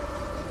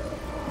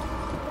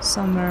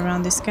 Somewhere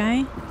around this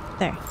guy.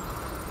 There.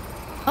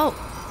 Oh!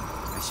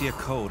 I see a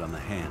code on the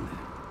hand.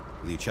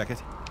 Will you check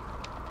it?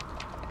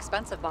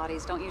 Expensive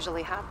bodies don't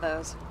usually have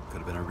those. Could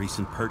have been a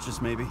recent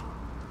purchase, maybe?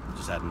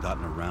 Just hadn't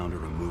gotten around to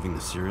removing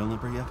the serial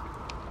number yet?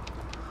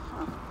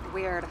 Huh.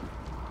 Weird.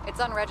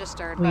 It's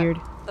unregistered, Weird.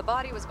 but the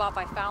body was bought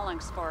by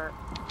Phalanx for...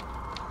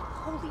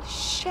 holy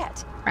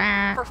shit!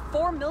 Ah. For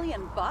 $4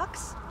 million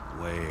bucks?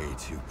 Way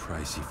too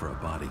pricey for a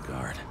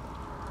bodyguard.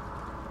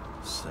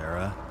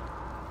 Sarah,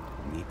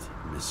 meet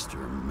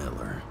Mr.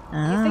 Miller.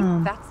 You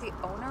think that's the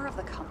owner of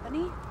the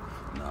company?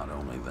 Not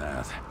only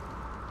that,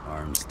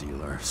 arms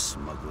dealer,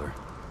 smuggler.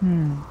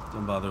 Hmm.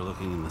 Don't bother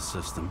looking in the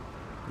system.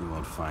 You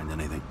won't find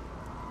anything.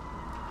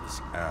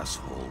 This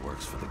asshole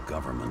works for the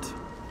government.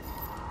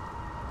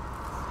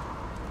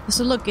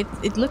 So look,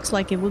 it looks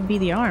like it would be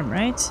the arm,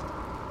 right?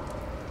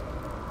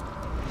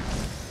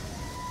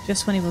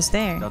 Just when it was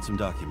there. Got some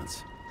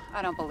documents.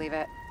 I don't believe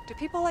it. Do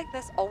people like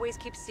this always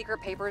keep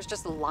secret papers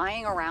just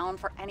lying around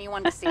for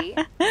anyone to see?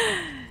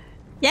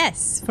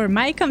 Yes, for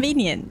my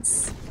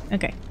convenience.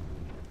 Okay.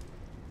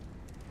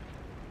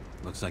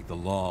 Looks like the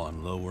law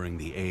on lowering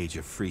the age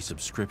of free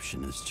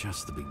subscription is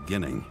just the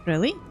beginning.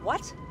 Really?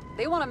 What?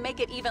 They want to make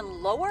it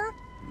even lower?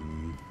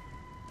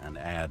 And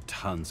add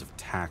tons of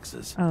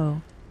taxes.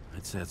 Oh.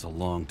 I'd say it's a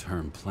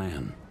long-term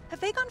plan. Have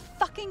they gone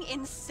fucking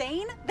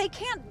insane? They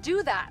can't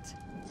do that.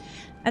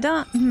 I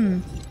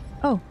don't...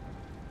 Oh.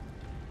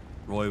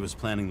 Roy was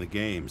planning the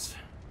games.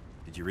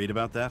 Did you read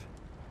about that?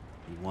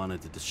 He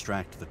wanted to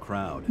distract the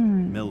crowd.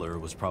 Miller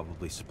was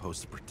probably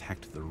supposed to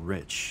protect the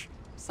rich.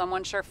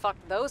 Someone sure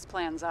fucked those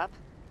plans up.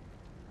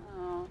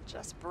 Oh,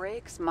 just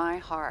breaks my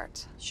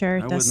heart. Sure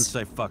it I does. wouldn't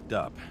say fucked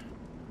up.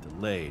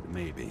 Delayed,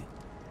 maybe.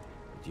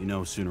 But you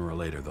know sooner or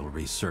later they'll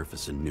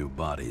resurface in new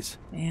bodies.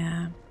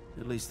 Yeah.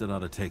 At least it ought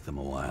to take them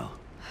a while.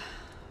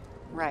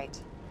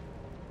 Right.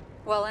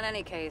 Well, in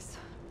any case,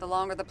 the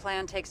longer the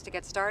plan takes to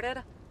get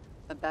started,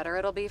 the better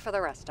it'll be for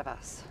the rest of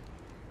us.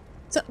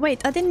 So,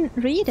 wait, I didn't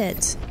read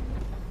it.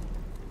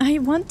 I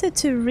wanted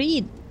to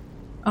read...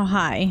 Oh,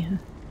 hi.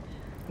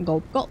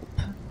 Gulp, gulp.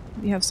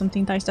 You have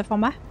something nice there for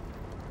me?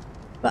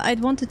 But I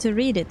wanted to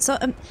read it, so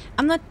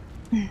I'm not...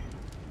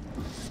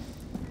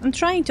 I'm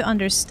trying to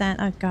understand...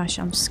 Oh gosh,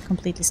 I'm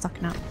completely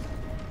stuck now.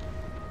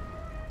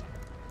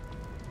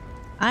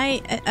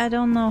 I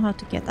don't know how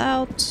to get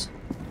out.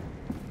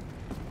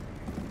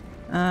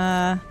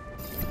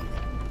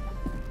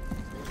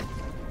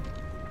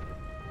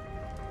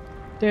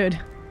 Dude,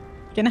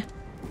 can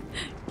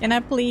I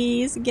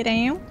please get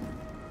out?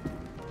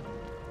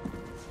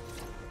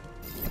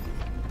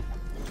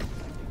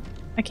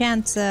 I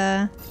can't,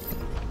 I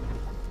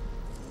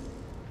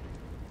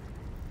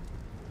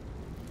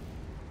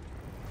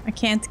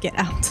can't get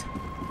out.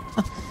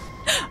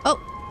 Oh,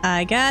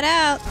 I got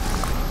out.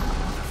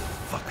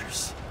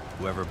 Fuckers.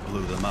 Whoever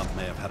blew them up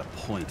may have had a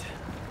point.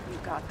 You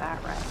got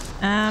that right.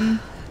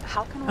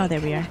 How can we Oh, there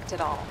we are. connect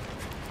it all?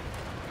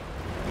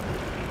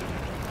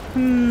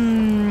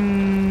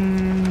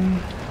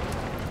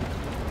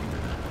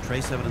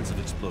 Trace evidence of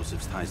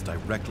explosives ties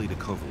directly to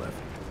Kovalev.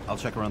 I'll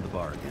check around the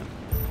bar again.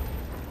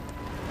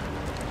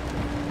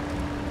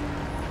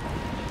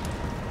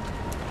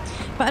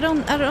 But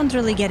I don't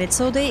really get it.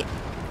 So they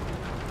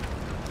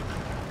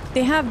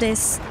have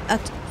this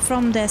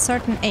from the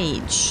certain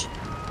age.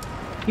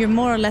 You're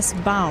more or less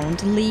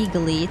bound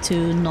legally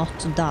to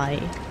not die.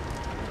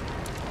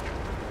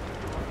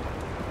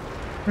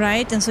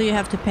 Right? And so you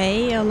have to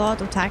pay a lot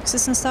of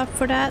taxes and stuff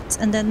for that,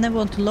 and then they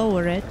want to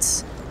lower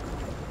it.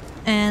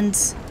 And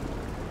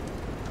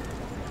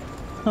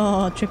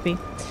oh, trippy.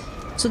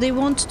 So they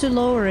want to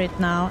lower it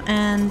now,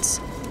 and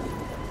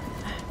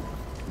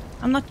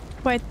I'm not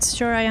quite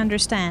sure I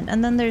understand.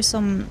 And then there's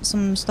some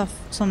stuff,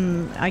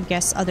 I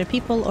guess other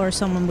people or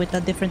someone with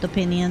a different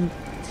opinion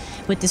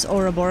with this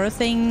Ouroboros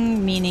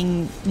thing,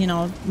 meaning, you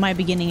know, my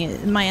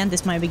end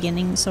is my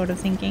beginning sort of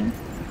thinking,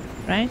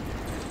 right?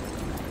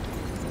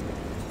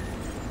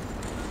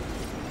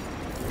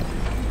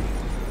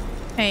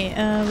 Hey,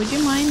 would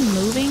you mind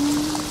moving?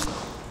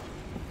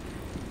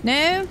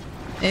 No?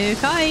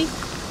 Okay.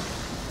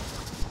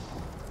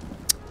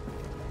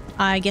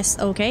 I guess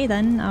okay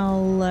then,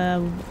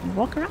 I'll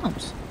walk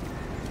around.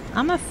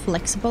 I'm a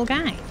flexible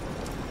guy.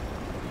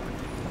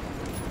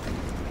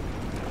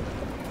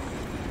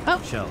 Oh.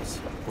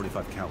 Shells,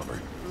 45 caliber.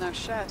 No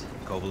shit.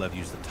 Kovalev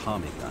used a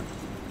Tommy gun.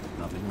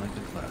 Nothing like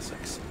the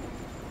classics.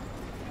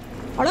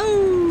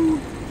 Hello!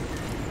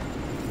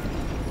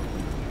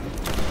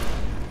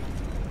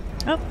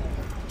 Oh.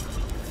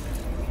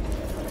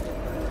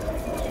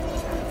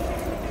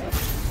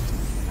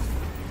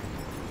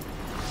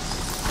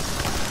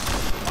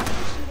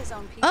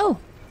 Oh!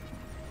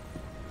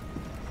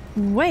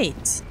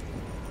 Wait.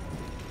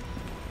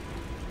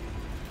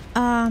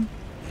 You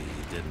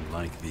didn't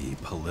like the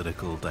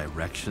political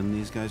direction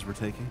these guys were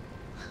taking?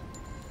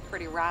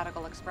 Pretty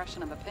radical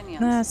expression of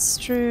opinions. That's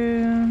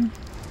true.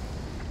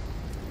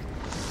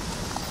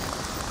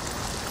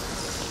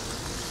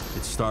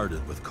 It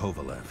started with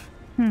Kovalev.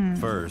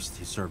 First,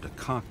 he served a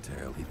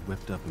cocktail he'd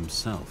whipped up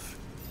himself.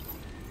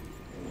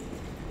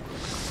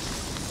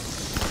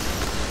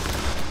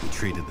 He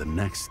treated the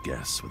next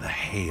guest with a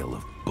hail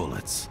of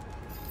bullets.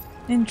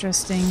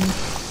 Interesting. He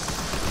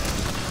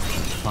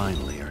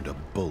finally earned a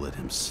bullet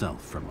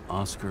himself from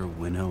Oscar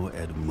Winnow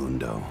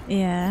Edmundo.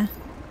 Yeah.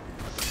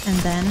 And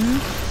then?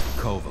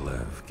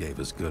 Kovalev gave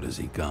as good as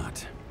he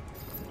got.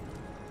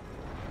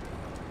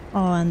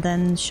 Oh, and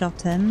then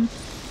shot him.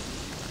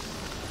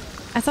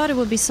 I thought it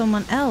would be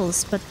someone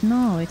else, but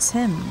no, it's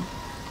him.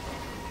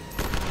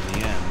 In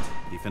the end,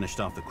 he finished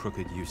off the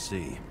crooked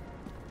UC.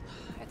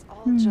 It's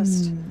all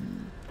just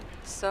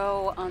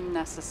so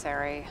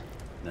unnecessary.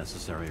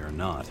 Necessary or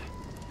not,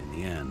 in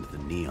the end, the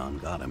neon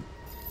got him.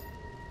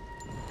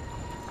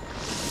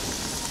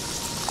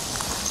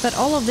 But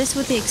all of this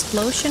with the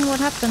explosion, what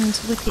happened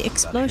with the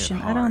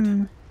explosion? I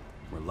don't...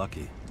 We're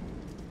lucky.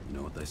 You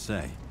know what they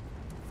say.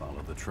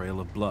 Follow the trail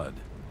of blood.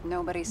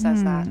 Nobody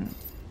says that.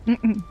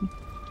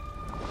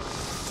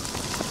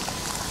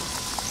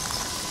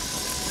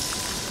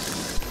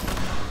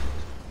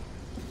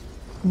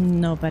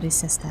 Nobody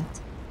says that.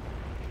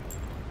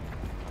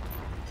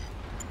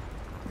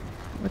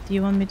 What do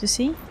you want me to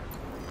see?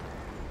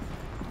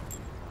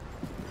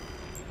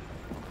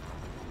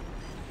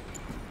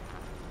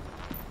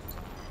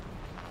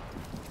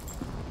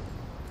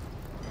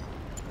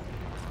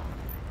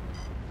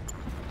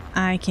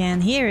 I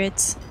can hear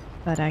it,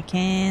 but I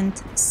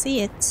can't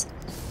see it.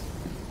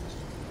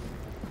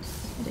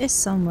 It is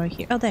somewhere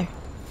here. Oh, there.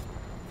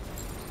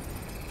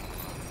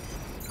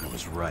 I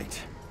was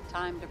right.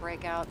 Time to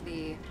break out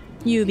the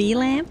UV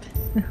lamp?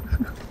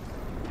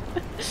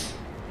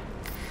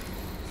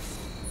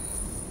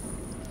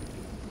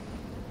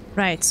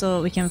 Right,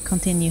 so we can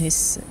continue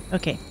his...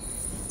 Okay.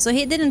 So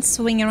he didn't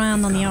swing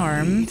around on the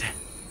arm. The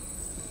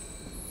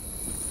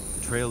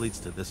trail leads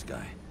to this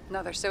guy.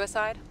 Another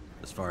suicide?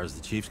 As far as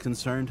the chief's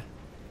concerned,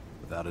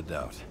 without a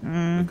doubt.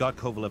 We've got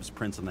Kovalev's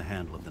prints on the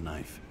handle of the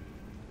knife.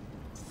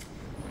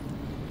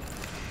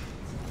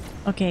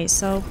 Okay,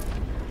 so...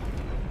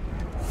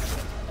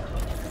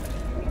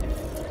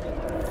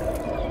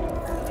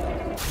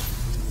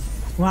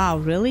 Wow,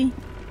 really?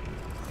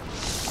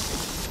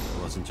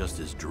 It wasn't just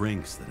his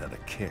drinks that had a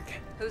kick.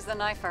 Who's the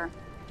knifer?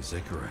 His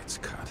Icarite's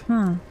cut.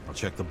 Huh. I'll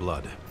check the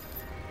blood.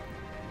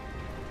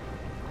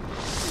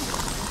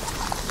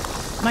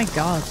 My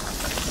god.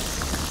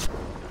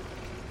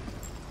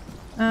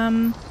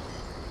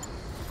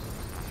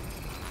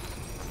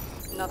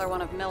 Another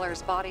one of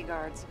Miller's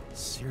bodyguards.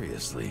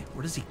 Seriously,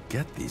 where does he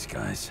get these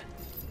guys?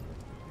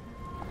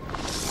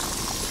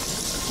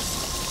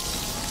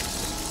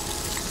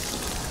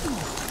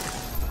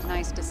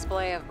 Nice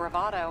display of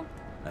bravado.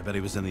 I bet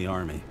he was in the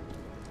army.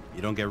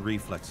 You don't get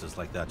reflexes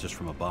like that just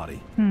from a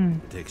body.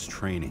 It takes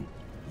training.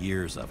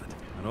 Years of it.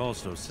 I'd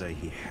also say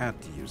he had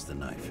to use the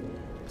knife.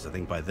 Because I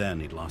think by then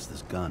he'd lost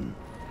his gun.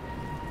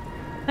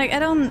 Like, I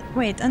don't...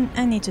 Wait,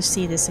 I need to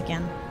see this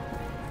again.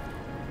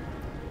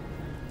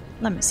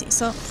 Let me see.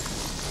 So...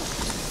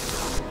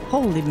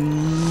 Holy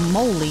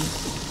moly.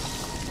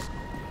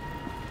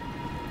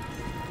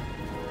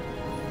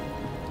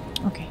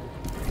 Okay.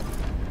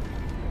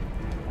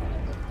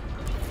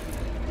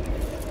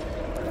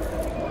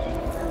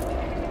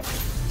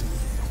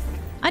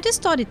 I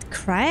just thought it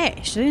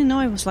crashed. I didn't know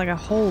it was like a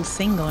whole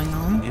thing going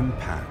on. The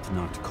impact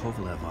knocked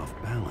Kovalev off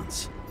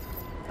balance.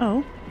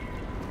 Oh.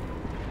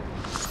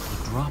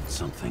 He dropped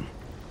something.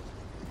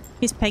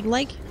 His peg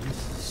leg?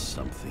 This is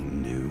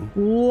something new.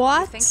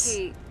 What? You think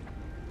he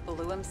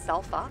blew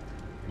himself up?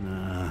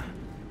 Nah, I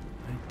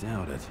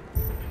doubt it.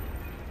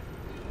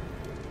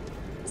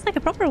 It's like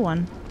a proper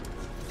one.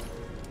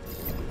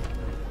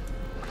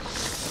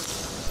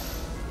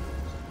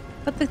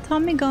 But the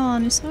Tommy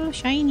gun is so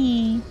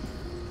shiny.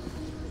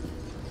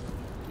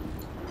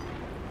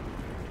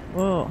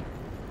 Whoa.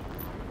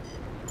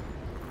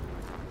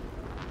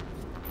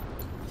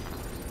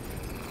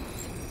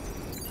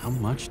 How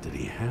much did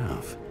he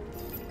have?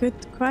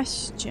 Good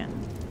question.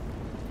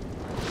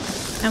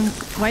 And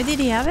why did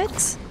he have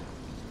it?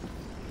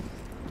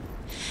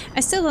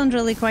 I still don't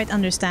really quite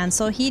understand.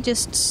 So he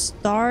just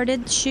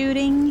started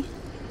shooting?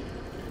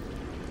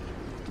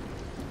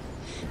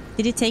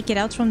 Did he take it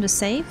out from the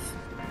safe?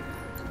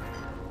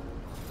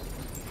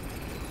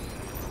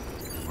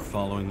 We're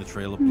following the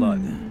trail of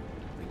blood.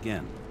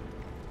 Again.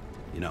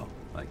 You know,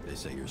 like they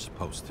say you're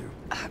supposed to.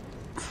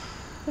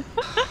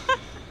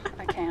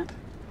 I can't.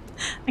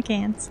 I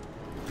can't.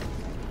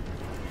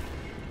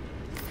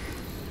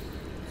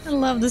 I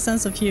love the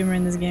sense of humor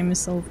in this game. It's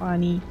so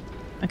funny.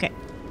 Okay.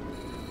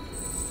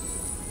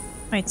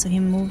 Right, so he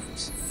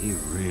moved. He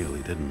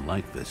really didn't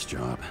like this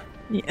job.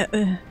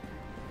 Yeah.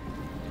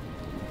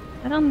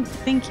 I don't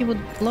think he would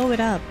blow it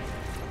up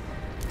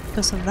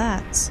because of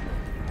that.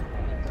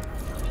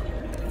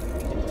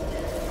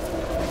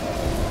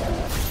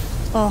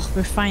 Oh,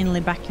 we're finally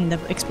backing the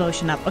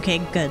explosion up. Okay,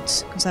 good,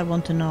 because I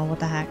want to know what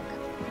the heck.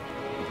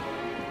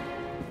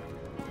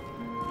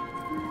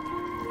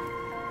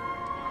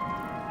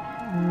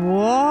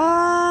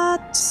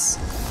 What?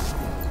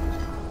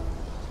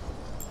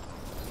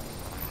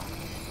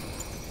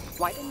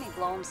 Why didn't he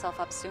blow himself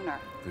up sooner?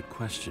 Good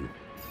question.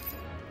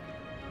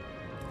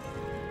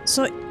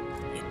 So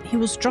he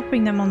was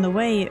dropping them on the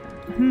way.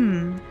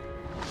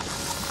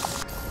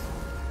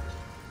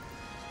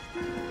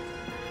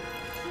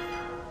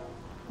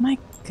 My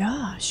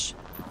gosh.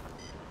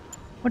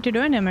 What you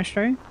doing there,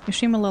 mister? You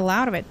seem a little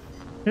out of it.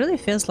 It really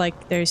feels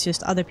like there's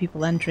just other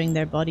people entering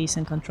their bodies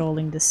and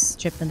controlling this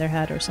chip in their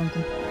head or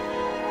something.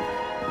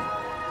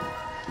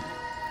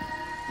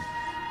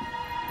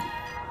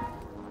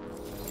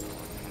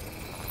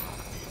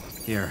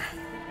 Here,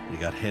 you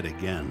got hit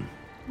again.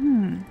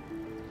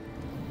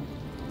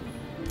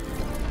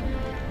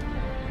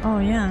 Oh,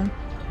 yeah.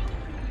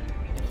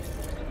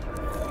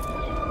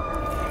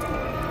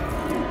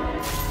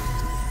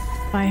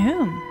 By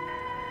whom?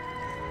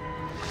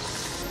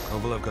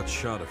 Kovalev got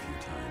shot a few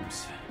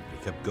times. He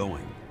kept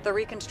going. The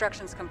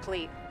reconstruction's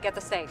complete. Get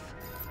the safe.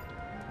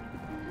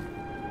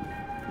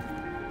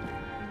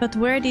 But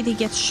where did he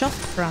get shot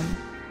from?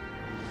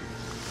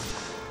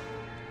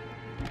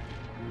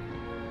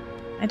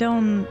 I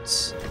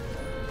don't...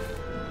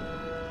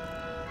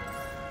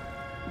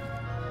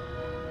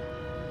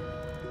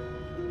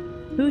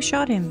 Who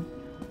shot him?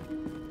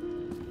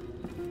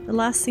 The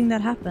last thing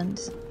that happened.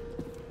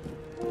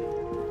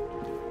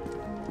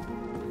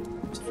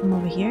 From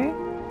over here?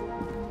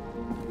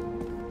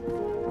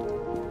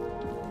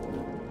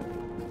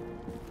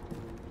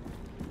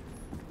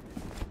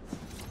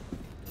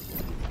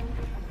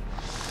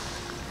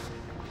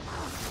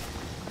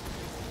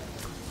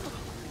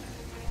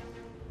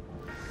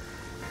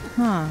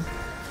 Huh.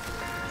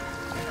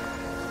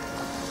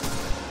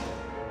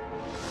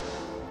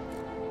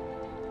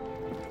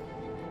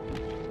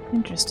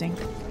 Interesting.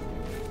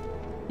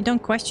 You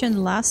don't question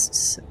the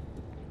last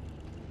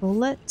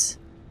bullet?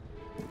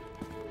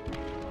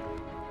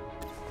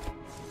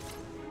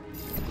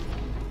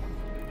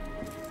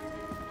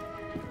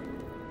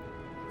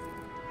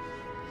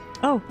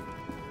 Oh.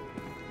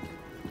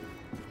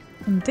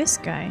 And this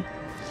guy.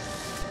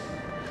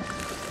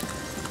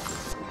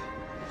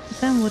 But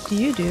then what do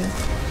you do?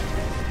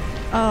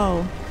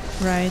 Oh,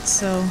 right,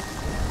 so...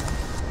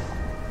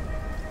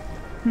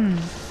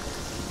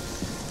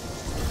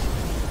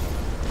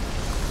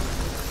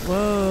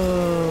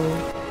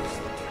 Whoa.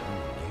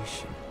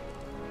 Determination.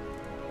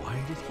 Why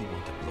did he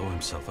want to blow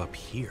himself up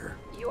here?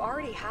 You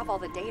already have all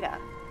the data.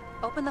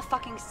 Open the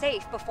fucking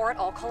safe before it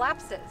all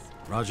collapses.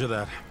 Roger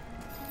that.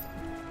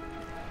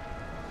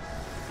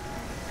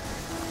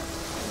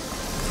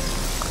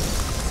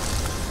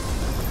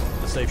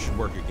 The safe should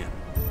work again.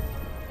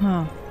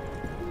 Huh.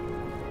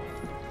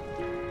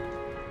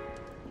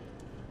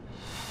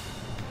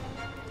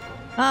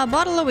 A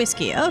bottle of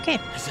whiskey, okay.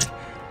 Is it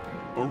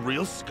a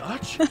real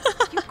scotch?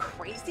 You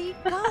crazy?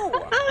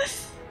 Go!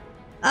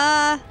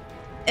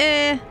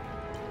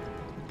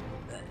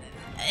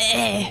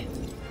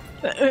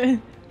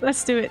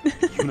 Let's do it.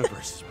 The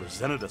universe has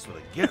presented us with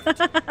a gift.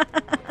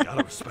 We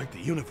gotta respect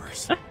the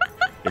universe.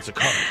 It's a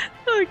card.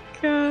 Oh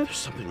god. There's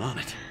something on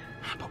it,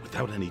 but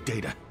without any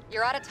data.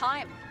 You're out of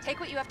time. Take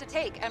what you have to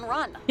take and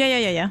run.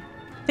 Yeah.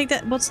 Think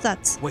that. What's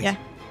that? Wait, Yeah.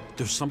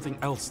 there's something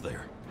else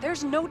there.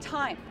 There's no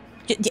time.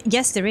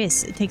 Yes, there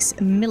is. It takes a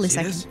millisecond.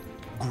 See this?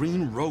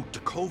 Green Road to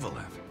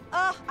Kovalev.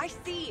 I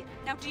see.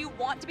 Now, do you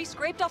want to be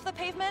scraped off the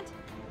pavement?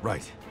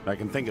 Right. I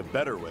can think of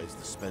better ways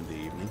to spend the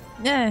evening.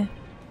 Yeah.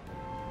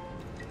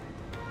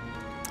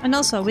 And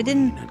also, we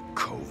didn't Green and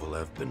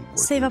Kovalev been working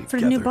save up for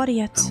the new together. body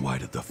yet. And why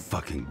did the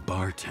fucking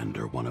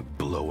bartender want to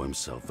blow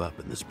himself up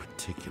in this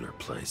particular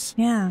place?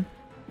 Yeah.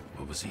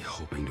 What was he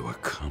hoping to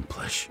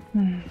accomplish?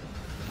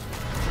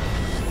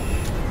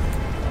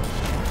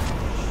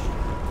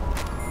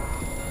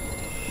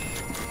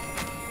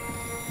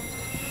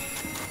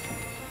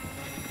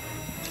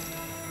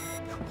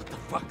 What the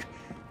fuck?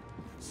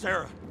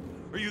 Sarah,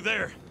 are you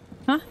there?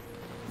 Huh?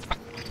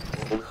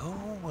 Who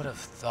would have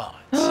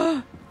thought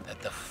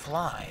that the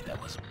fly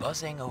that was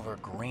buzzing over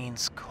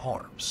Green's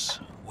corpse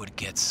would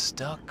get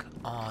stuck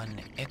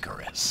on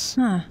Icarus?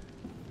 Huh.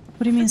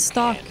 What do you mean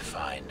stuck? Can't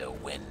find a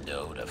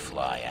window to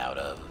fly out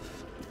of.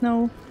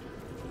 No.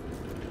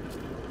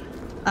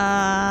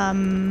 I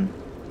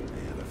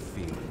had a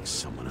feeling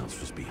someone else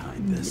was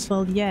behind this.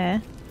 Well, yeah.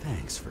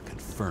 Thanks for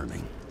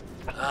confirming.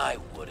 I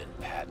wouldn't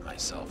pat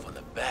myself on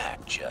the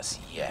back just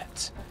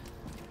yet.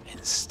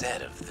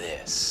 Instead of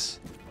this,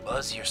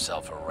 buzz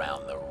yourself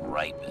around the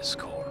Ripus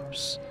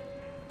corpse.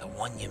 The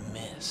one you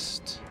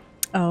missed.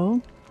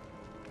 Oh.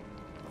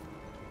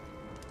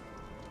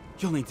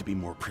 You'll need to be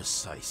more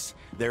precise.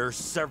 There are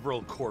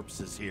several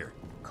corpses here.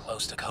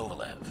 Close to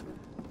Kovalev.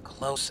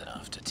 Close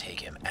enough to take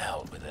him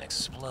out with an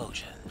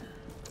explosion.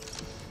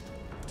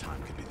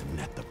 Time could be the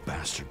net the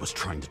bastard was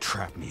trying to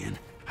trap me in.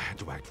 I had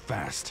to act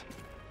fast.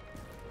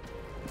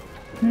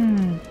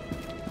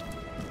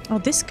 Oh,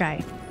 this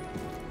guy.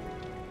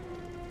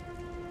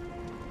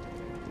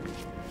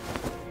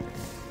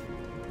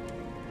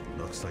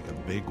 Looks like a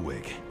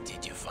bigwig.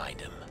 Did you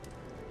find him?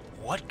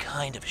 What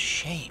kind of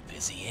shape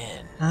is he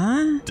in?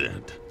 Huh?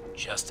 Dead.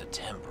 Just a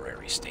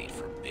temporary state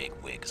for big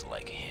wigs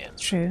like him.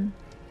 True.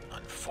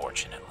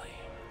 Unfortunately.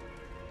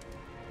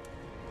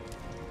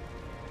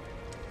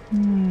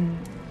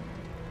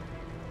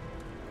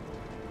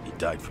 He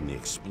died from the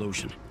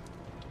explosion.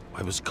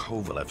 Why was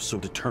Kovalev so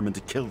determined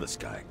to kill this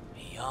guy?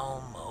 He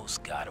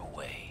almost got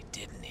away,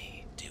 didn't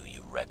he? Do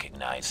you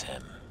recognize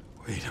him?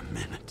 Wait a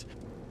minute.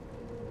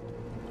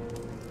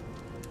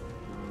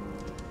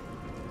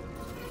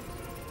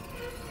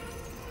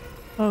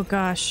 Oh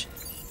gosh.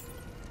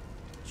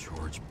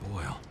 George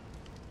Boyle,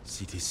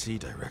 CTC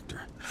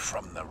director.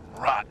 From the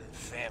rotten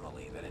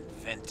family that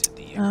invented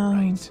the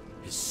Icarite.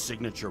 His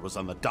signature was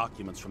on the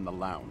documents from the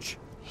lounge.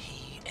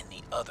 He and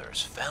the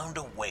others found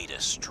a way to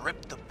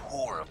strip the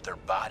poor of their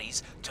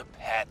bodies to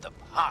pad the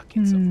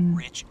pockets of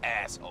rich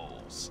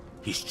assholes.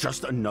 He's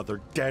just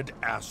another dead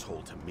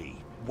asshole to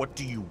me. What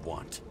do you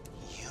want?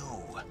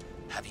 You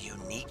have a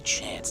unique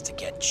chance to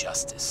get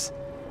justice.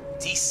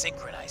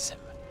 Desynchronize him.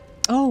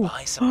 Oh.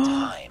 Buy some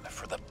time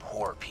for the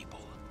poor people.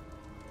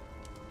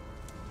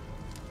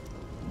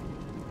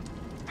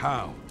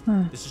 How?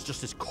 This is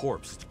just his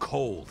corpse. It's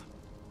cold.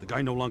 The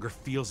guy no longer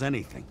feels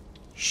anything.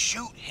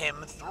 Shoot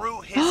him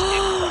through his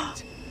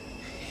Icarite.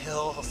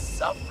 He'll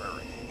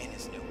suffer in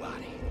his new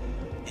body.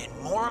 And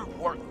more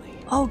importantly,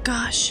 oh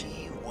gosh.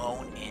 he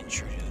won't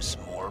introduce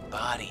more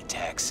body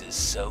taxes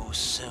so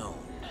soon.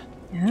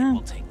 Yeah. It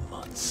will take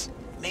months,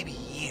 maybe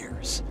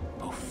years,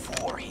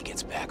 before he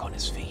gets back on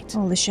his feet.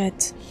 Holy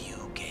shit.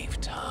 You gave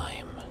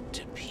time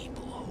to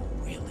people who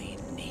really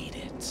need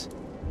it.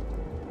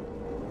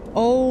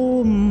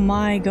 Oh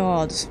my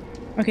god.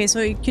 Okay, so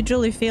you could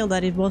really feel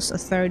that it was a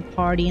third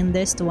party in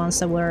this, the ones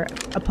that were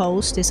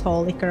opposed this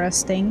whole Icarite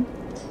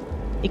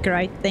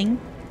thing.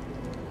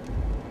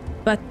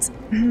 But,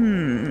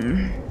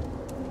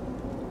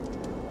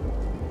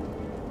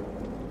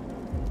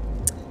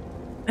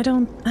 I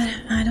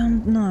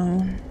don't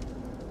know.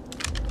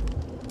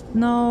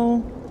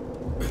 No.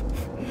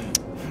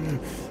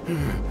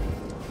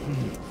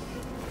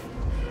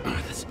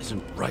 This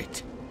isn't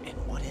right. And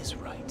what is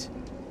right?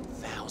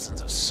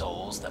 Thousands of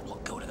souls that will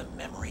go to the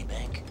memory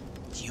bank?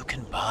 You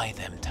can buy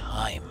them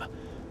time.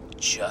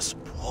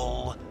 Just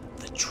pull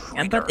the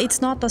trigger. Yeah, but it's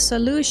not a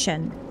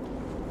solution.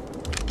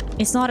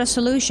 It's not a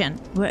solution.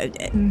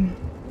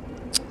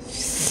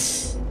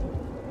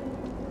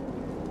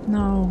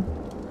 No.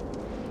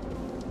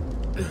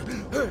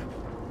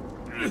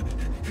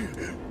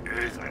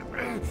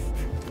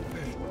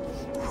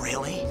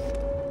 Really?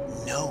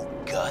 No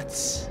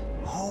guts?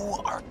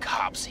 Who are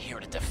cops here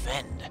to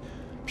defend?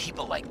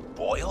 People like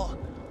Boyle?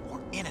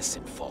 Or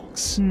innocent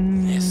folks?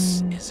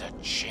 This is a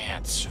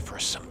chance for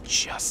some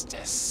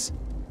justice.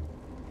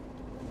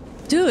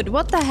 Dude,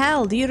 what the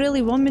hell? Do you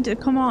really want me to...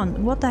 Come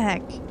on, what the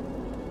heck?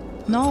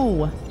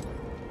 No.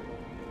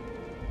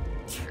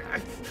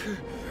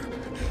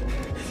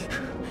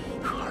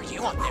 Are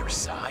you on their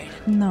side?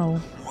 No.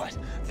 What?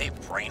 They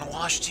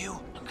brainwashed you?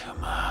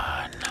 Come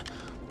on.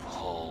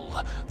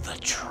 Pull the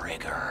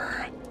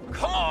trigger.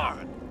 Come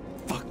on!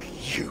 Fuck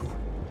you.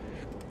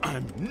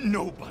 I'm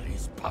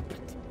nobody's puppet.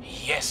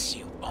 Yes,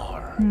 you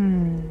are.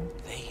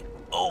 They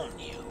own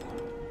you.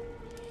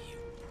 You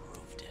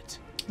proved it.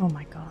 Oh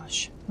my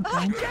gosh.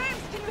 Okay.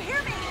 James, can you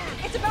hear me?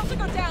 It's about to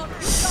go down.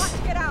 You've got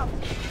to get out.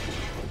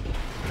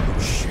 Oh,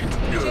 shit.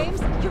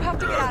 James, you have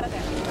to get out of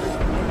there.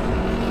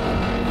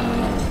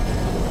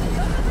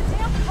 Go to the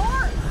damn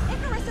car.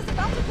 Icarus is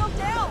about to go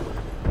down.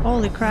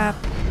 Holy crap.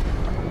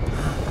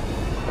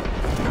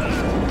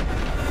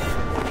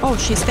 Oh,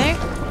 she's there?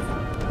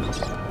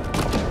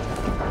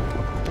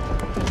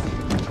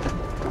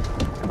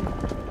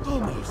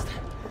 Almost.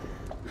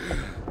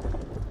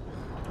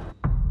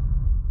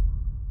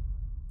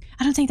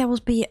 I don't think that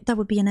would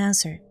be an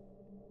answer.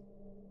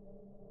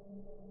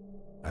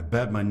 I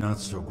bet my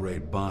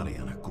not-so-great body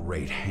on a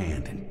great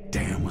hand, and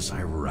damn was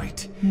I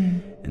right.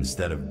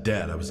 Instead of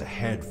dead, I was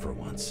ahead for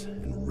once,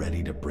 and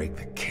ready to break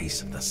the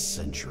case of the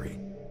century.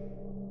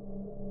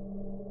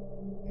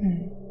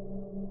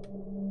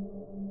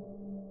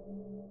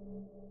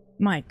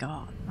 My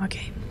god.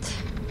 Okay.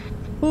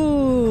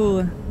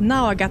 Ooh,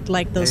 now I got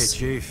like those Hey,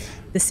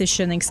 Chief.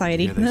 decision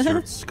anxiety. Yeah, they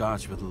served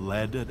scotch with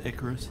lead at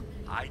Icarus?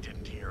 I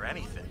didn't hear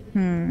anything.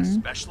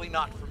 Especially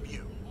not from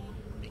you.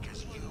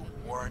 Because you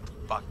weren't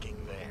fucking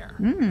there.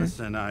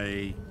 Listen,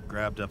 I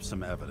grabbed up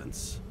some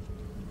evidence.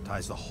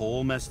 Ties the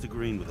whole mess to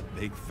green with a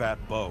big fat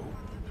bow.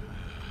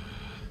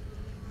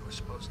 You were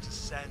supposed to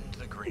send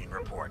the green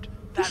report.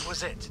 That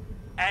was it.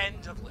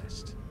 End of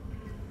list.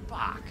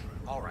 Fuck.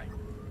 All right.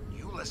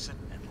 You listen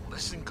and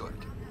listen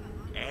good.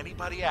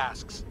 Anybody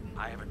asks,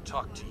 I haven't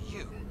talked to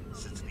you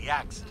since the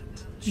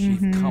accident.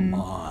 Chief, come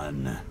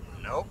on.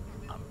 Nope.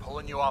 I'm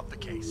pulling you off the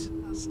case.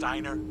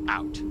 Steiner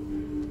out.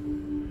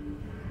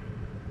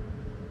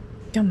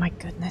 Oh my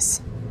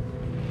goodness.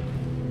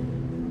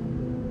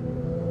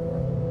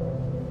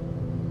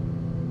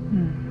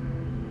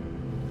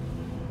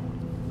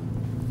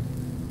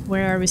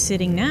 Where are we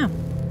sitting now?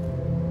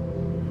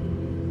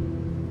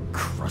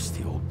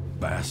 Crusty old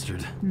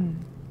bastard.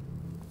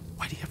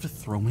 Why do you have to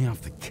throw me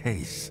off the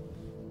case?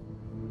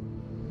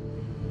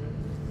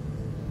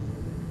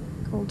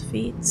 Cold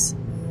feet.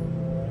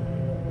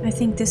 I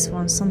think this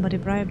one, somebody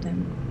bribed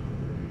him.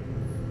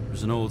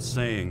 There's an old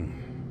saying,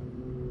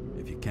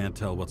 if you can't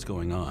tell what's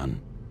going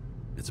on,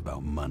 it's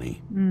about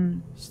money.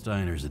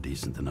 Steiner's a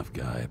decent enough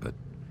guy, but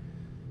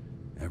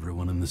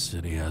everyone in the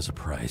city has a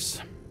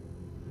price.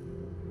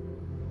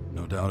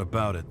 No doubt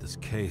about it, this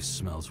case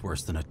smells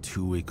worse than a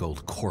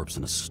 2-week-old corpse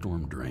in a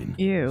storm drain.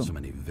 Ew. So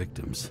many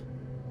victims.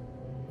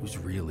 Who's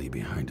really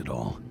behind it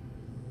all?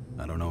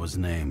 I don't know his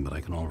name, but I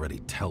can already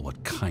tell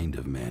what kind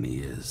of man he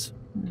is.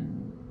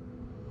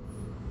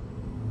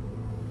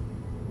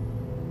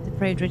 The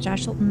Braid Rich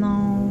Ashel?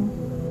 No.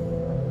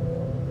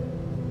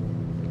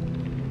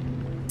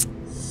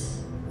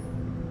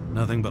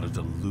 Nothing but a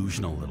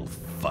delusional little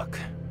fuck.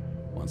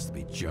 Wants to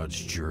be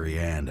judge, jury,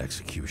 and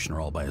executioner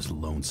all by his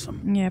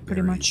lonesome. Yeah,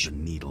 pretty Buries much. the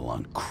needle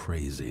on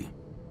crazy.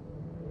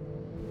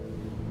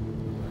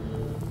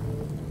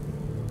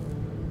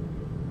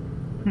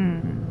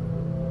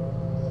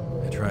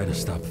 I try to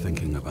stop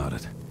thinking about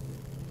it.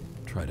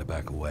 Try to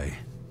back away,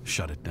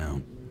 shut it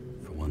down,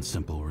 for one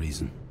simple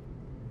reason.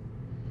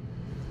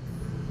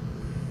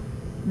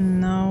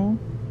 No.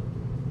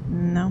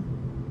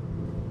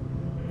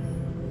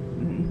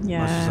 Yeah.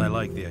 Much as I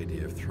like the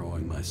idea of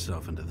throwing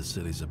myself into the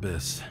city's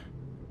abyss,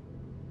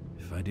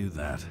 if I do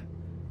that,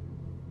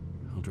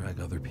 I'll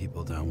drag other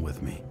people down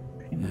with me.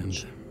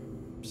 And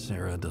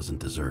Sarah doesn't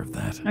deserve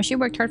that. Oh, she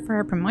worked hard for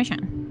her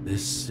promotion.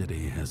 This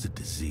city has a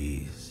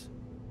disease.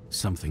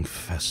 Something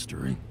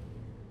festering.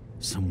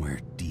 Somewhere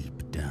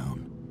deep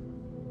down.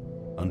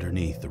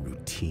 Underneath the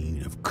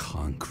routine of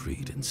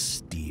concrete and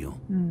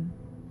steel.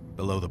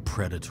 Below the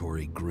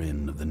predatory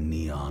grin of the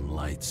neon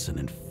lights, an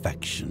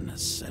infection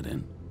has set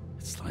in.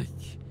 It's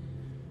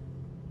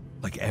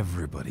like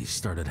everybody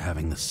started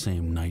having the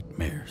same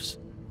nightmares.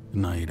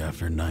 Night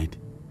after night.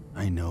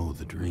 I know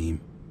the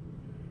dream.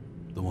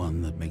 The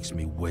one that makes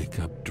me wake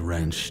up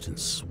drenched in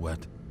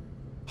sweat.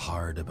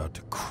 Heart about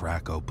to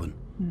crack open.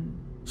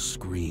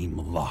 Scream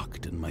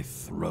locked in my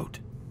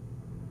throat.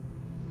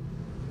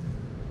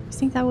 You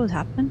think that would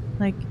happen?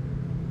 Like,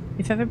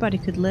 if everybody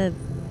could live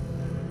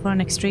for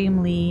an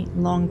extremely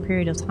long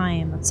period of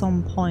time, at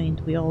some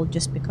point we all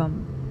just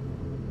become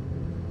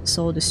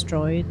so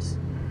destroyed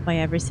by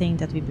everything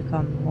that we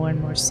become more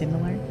and more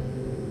similar.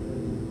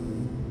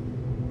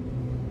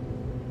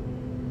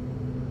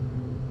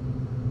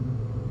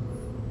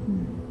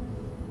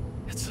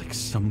 It's like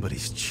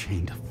somebody's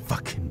chained a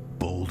fucking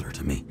boulder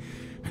to me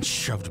and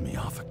shoved me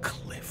off a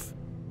cliff.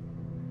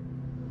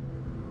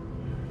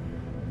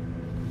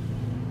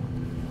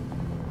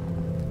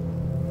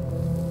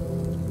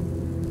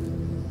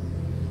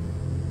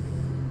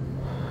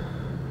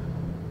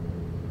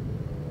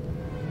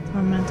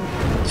 Tormented.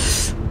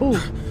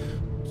 Oh.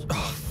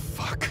 Oh,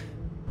 fuck.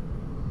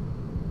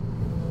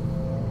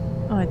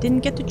 Oh, I didn't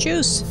get to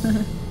choose.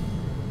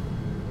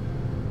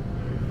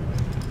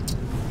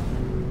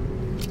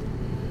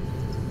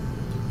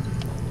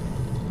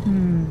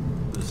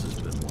 This has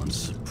been one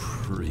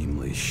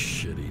supremely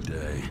shitty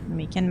day.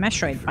 We can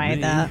measure it by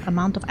me, the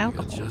amount of I got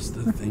alcohol. just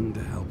the thing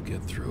to help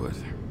get through it.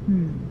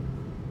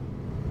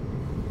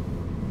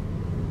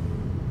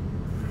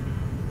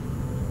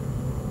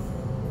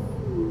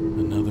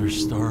 Another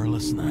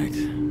starless night.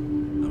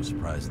 No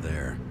surprise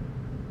there.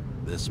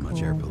 This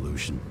much air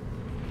pollution.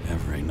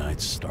 Every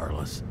night's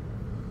starless.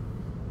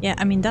 Yeah,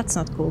 I mean, that's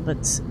not cool,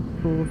 but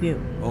cool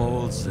view.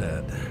 Old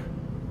Zed.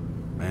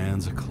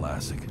 Man's a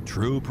classic.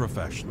 True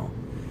professional.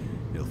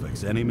 He'll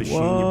fix any machine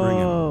you bring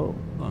him.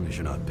 As long as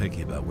you're not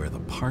picky about where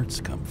the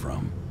parts come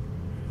from.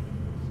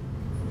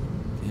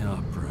 The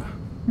opera.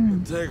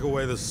 Take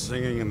away the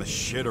singing and the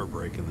shitter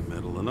break in the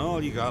middle, and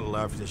all you got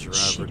left is your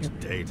average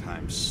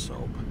daytime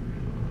soap.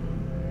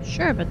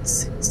 Sure, but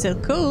still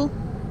cool.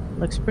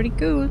 Looks pretty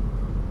cool.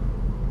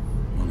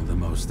 One of the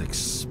most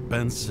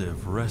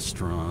expensive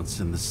restaurants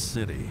in the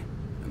city.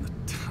 And the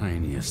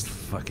tiniest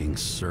fucking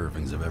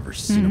servings I've ever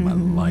seen in my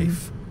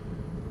life.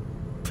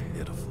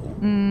 Pitiful.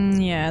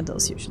 Yeah,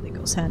 those usually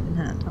goes hand in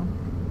hand, huh?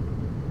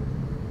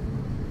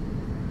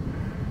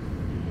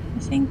 I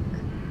think...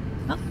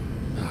 Oh.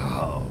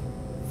 Oh,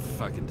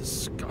 fucking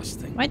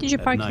disgusting. Why did you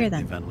park At here night,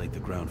 then? They ventilate the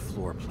ground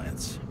floor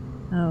plants.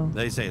 Oh.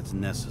 They say it's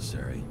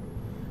necessary.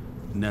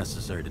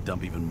 Necessary to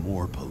dump even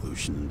more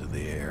pollution into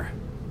the air.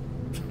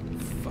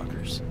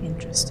 Fuckers.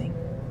 Interesting.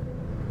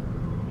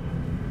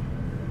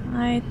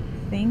 I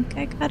think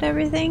I got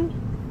everything.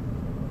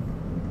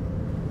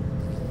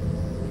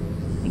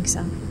 I think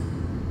so.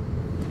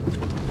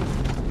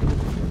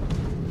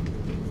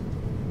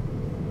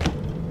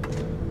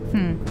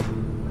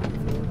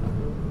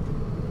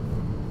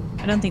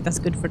 I don't think that's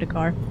good for the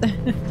car.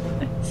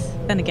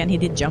 Then again, he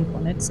did jump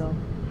on it, so...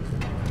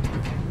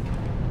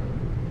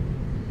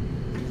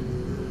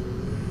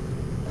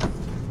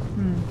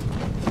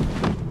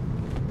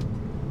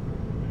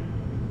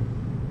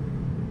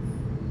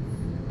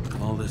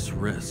 All this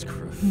risk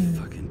for a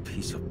fucking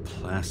piece of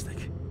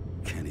plastic.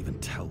 Can't even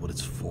tell what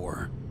it's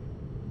for.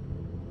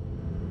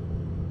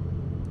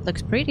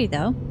 Looks pretty,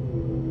 though.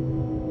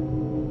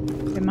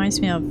 Reminds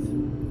me of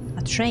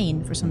a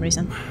train for some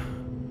reason.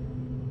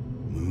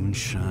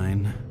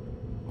 Moonshine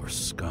or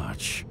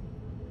scotch?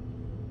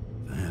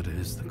 That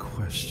is the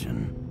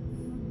question.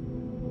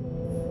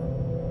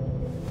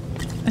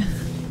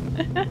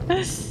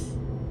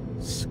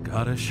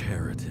 Scottish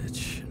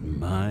heritage in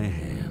my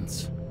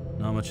hands.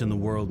 Not much in the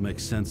world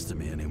makes sense to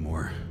me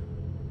anymore.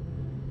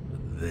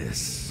 But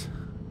this,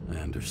 I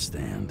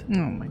understand. Oh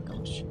my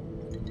gosh.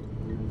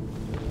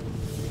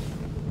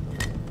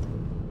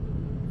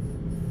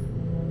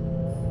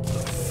 The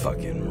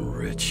fucking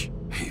rich.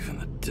 Even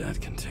the dead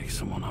can take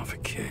someone off a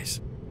case.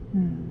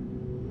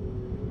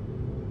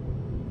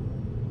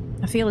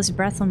 I feel his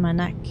breath on my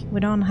neck.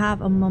 We don't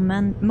have a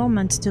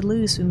moment to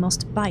lose. We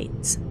must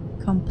bite.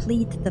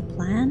 Complete the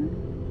plan?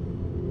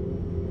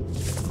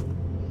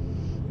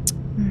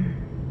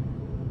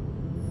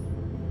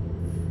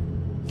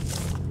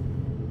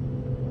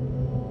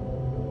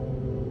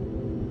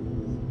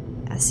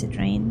 Acid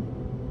rain.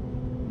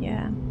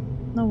 Yeah,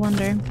 no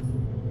wonder.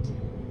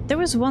 There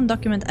was one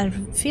document I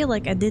feel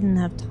like I didn't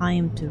have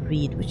time to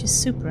read, which is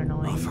super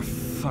annoying. Oh, for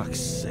fuck's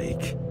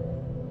sake.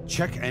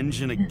 Check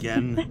engine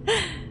again.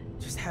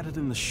 Just had it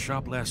in the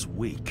shop last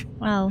week.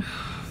 Well,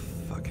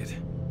 Fuck it.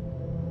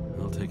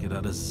 I'll take it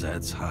out of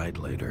Zed's hide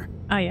later.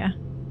 Oh yeah,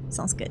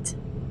 sounds good.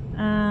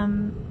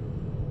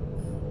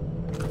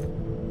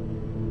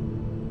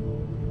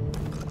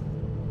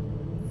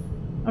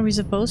 Are we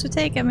supposed to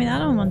take? I mean, I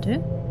don't want to.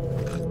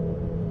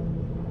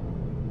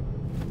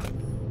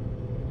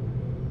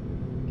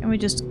 Can we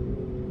just...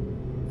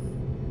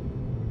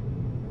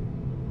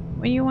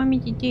 What do you want me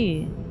to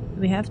do? Do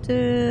we have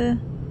to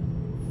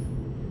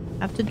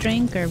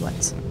drink or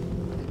what?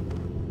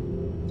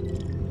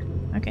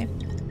 Okay.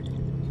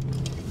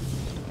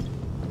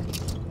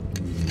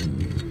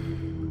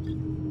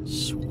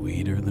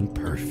 Sweeter than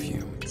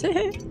perfume.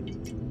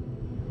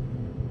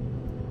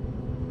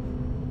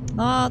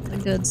 Not a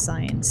good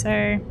sign,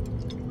 sir.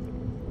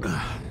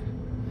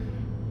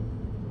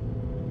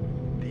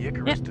 The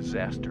Icarus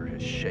disaster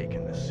has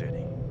shaken the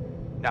city.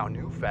 Now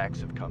new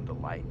facts have come to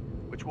light,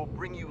 which will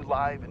bring you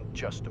live in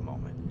just a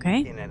moment.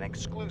 Okay. In an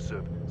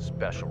exclusive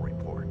special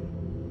report.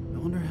 I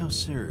wonder how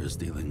Sarah is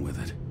dealing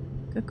with it.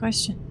 Good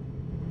question.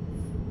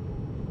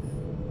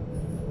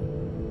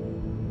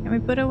 Can we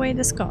put away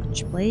the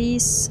scotch,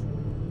 please?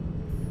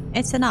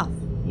 It's enough.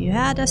 You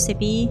had a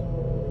sippy.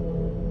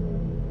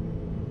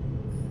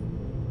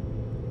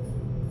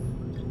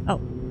 Oh.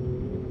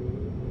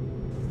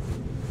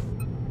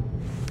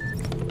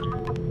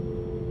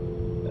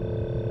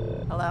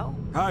 Hello?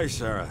 Hi,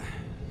 Sarah.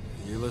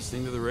 You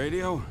listening to the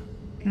radio?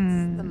 It's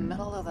the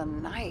middle of the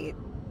night.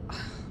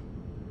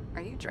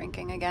 Are you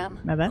drinking again?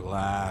 My bad.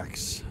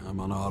 Relax. I'm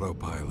on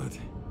autopilot.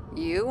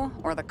 You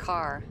or the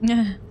car?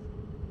 Did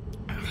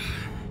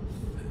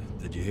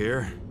you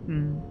hear?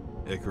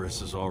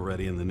 Icarus is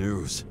already in the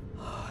news.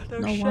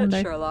 No shit,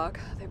 wonder. Sherlock.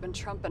 They've been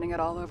trumpeting it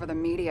all over the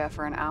media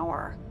for an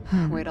hour.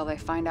 Wait till they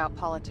find out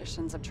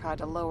politicians have tried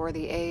to lower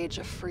the age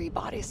of free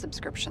body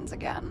subscriptions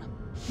again.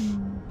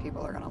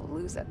 People are gonna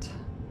lose it.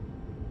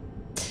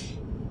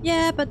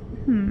 Yeah, but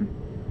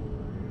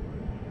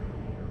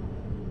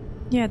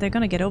yeah, they're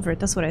gonna get over it.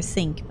 That's what I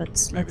think. But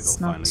Maybe let's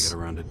they'll not. finally get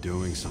around to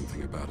doing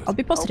something about it. I'll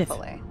be positive.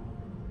 Hopefully.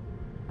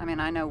 I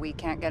mean, I know we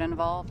can't get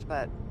involved,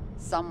 but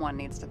someone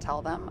needs to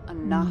tell them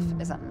enough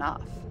is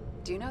enough.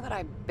 Do you know that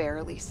I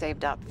barely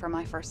saved up for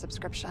my first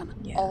subscription?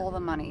 Yeah. All the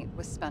money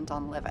was spent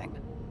on living.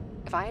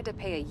 If I had to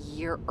pay a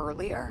year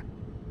earlier,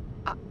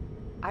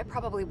 I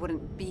probably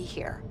wouldn't be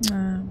here.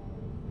 I'm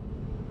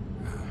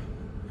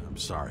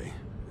sorry.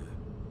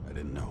 I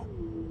didn't know.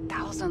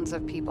 Thousands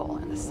of people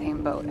in the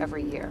same boat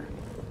every year.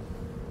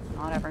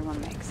 Not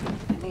everyone makes it.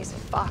 And these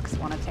fucks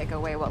want to take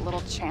away what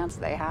little chance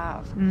they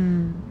have.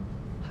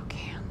 How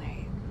can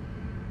they?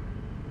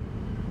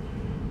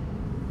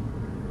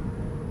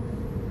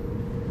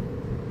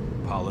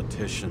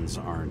 Politicians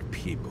aren't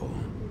people.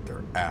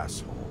 They're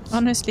assholes.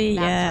 Honestly,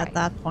 That's yeah, right. at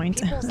that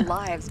point. People's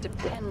lives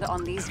depend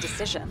on these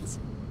decisions.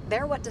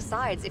 They're what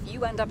decides if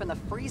you end up in the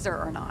freezer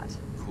or not.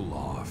 Cool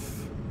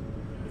off.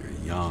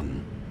 You're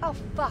young. Oh,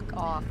 fuck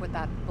off with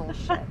that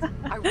bullshit.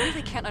 I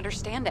really can't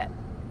understand it.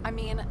 I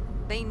mean,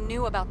 they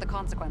knew about the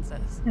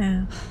consequences.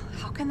 Yeah.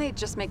 How can they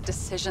just make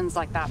decisions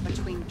like that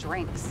between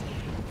drinks?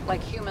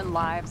 Like human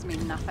lives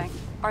mean nothing?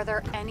 Are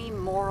there any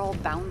moral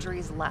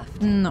boundaries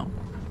left? No.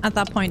 At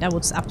that point, I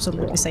would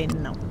absolutely say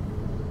no.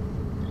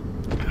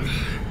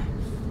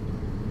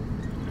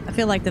 I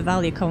feel like the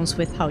value comes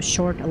with how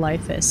short a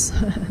life is.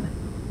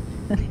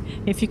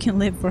 If you can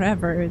live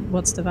forever,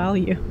 what's the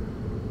value?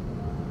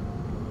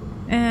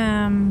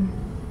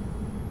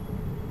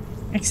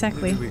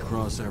 Exactly. We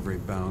cross every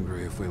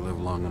boundary if we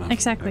live long enough.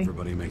 Exactly.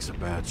 Everybody makes a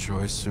bad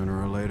choice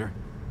sooner or later.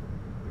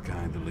 The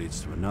kind that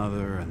leads to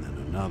another and then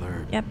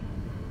another. Yep.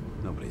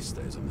 Nobody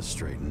stays on the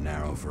straight and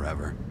narrow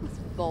forever. It's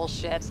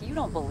bullshit. You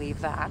don't believe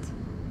that.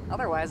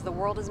 Otherwise, the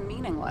world is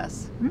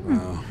meaningless.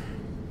 Well,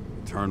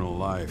 eternal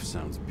life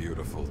sounds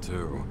beautiful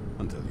too.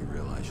 Until you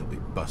realize you'll be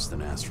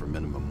busting ass for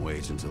minimum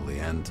wage until the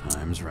end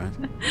times, right?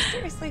 You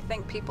seriously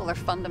think people are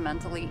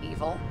fundamentally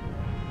evil?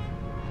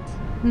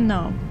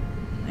 No,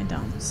 I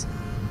don't.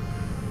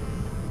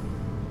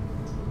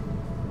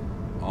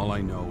 All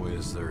I know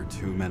is there are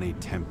too many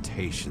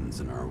temptations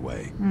in our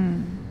way.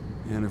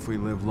 And if we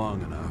live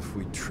long enough,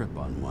 we trip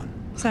on one.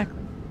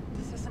 Exactly.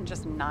 This isn't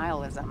just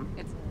nihilism.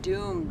 It's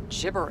doom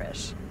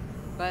gibberish.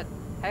 But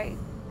hey,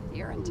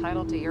 you're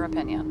entitled to your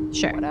opinion.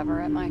 Sure.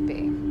 Whatever it might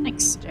be.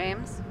 Thanks.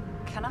 James,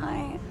 can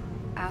I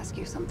ask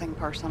you something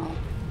personal?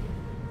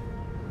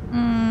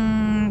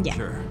 Yeah.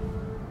 Sure.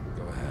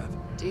 Go ahead.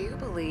 Do you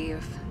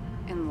believe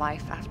in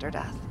life after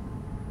death?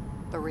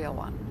 The real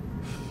one?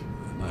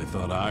 And I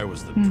thought I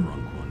was the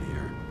drunk one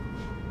here.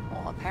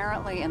 Well,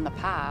 apparently in the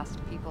past,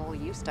 people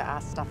used to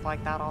ask stuff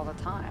like that all the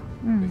time.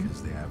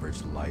 Because the average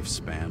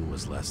lifespan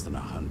was less than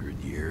 100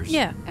 years.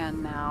 Yeah.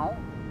 And now,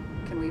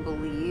 can we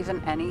believe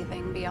in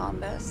anything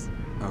beyond this?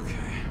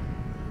 Okay.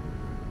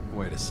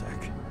 Wait a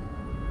sec.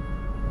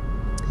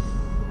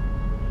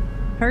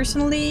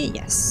 Personally,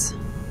 yes.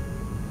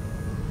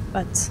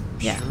 But,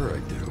 yeah. Sure I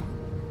do.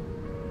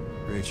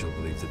 Rachel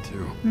believes it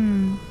too.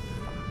 I'm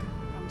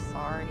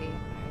sorry.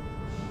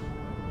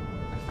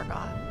 I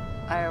forgot.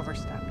 I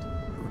overstepped.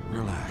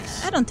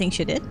 Relax. I don't think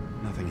she did.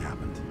 Nothing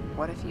happened.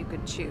 What if you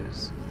could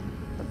choose?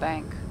 The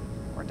bank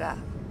or death?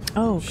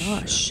 Oh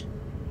gosh.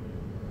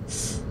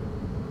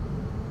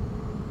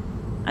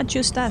 I'd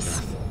choose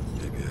death.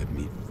 Maybe I'd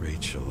meet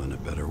Rachel in a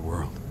better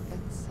world.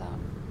 It's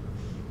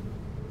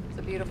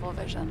a beautiful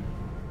vision.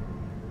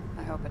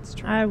 I hope it's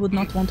true. I would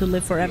not want to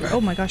live forever. Oh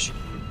my gosh.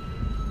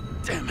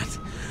 Damn it.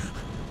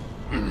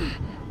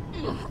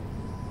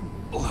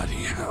 Bloody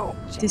hell.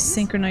 This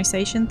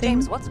synchronization thing.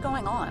 James, what's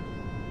going on?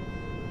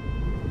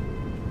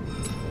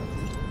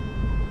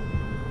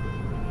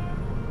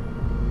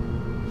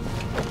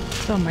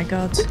 Oh my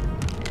god.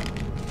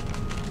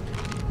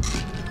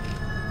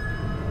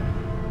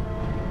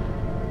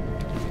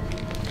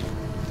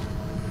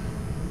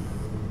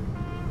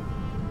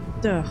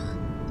 Ugh,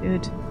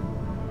 dude.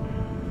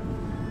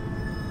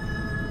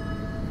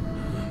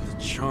 The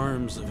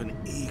charms of an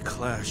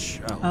E-class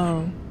shell.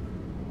 Oh.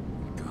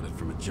 Got it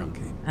from a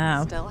junkie.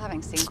 Ow. Still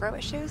having synchro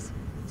issues?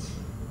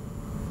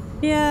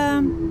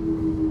 Yeah.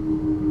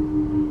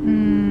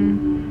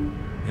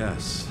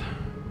 Yes.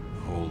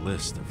 A whole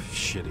list of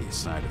shitty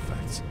side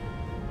effects.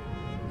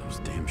 Those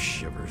damn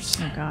shivers.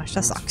 Oh gosh,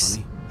 that sucks.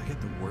 Funny? I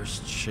get the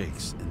worst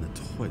shakes in the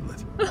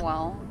toilet.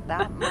 Well,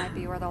 that might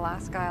be where the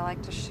last guy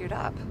liked to shoot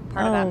up.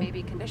 Part of that may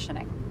be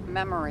conditioning.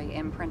 Memory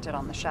imprinted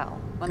on the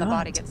shell. When the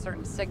body gets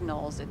certain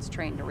signals, it's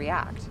trained to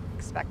react,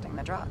 expecting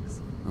the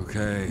drugs.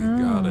 Okay,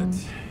 got it.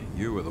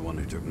 You were the one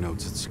who took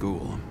notes at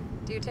school.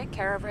 Do you take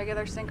care of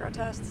regular synchro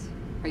tests?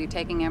 Are you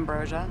taking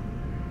ambrosia?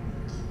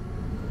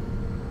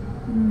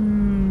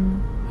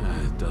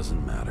 It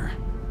doesn't matter.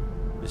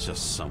 It's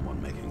just someone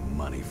making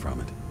money from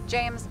it.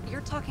 James,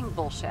 you're talking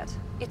bullshit.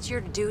 It's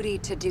your duty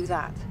to do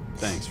that.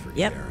 Thanks for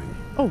Yep. caring.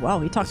 Oh wow,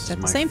 we talked This at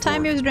is the my same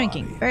time he was fourth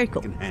drinking. body. Very I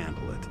cool. can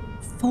handle it.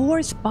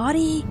 Fourth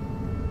body?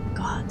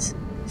 God.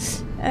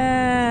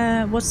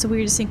 What's the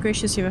weirdest synchro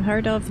issues you've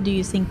heard of? Do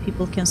you think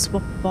people can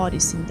swap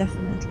bodies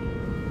indefinitely?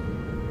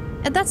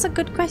 That's a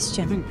good You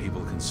question. think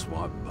people can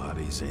swap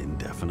bodies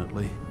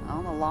indefinitely?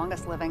 Well, the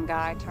longest living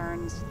guy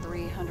turns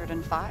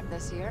 305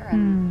 this year,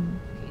 and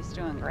he's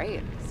doing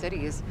great.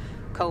 City's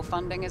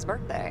co-funding his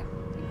birthday.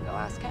 You can go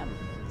ask him.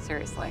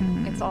 Seriously,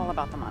 it's all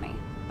about the money.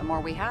 The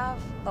more we have,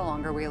 the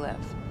longer we live.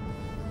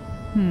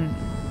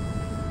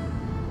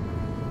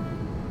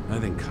 I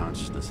think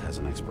consciousness has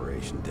an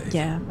expiration date.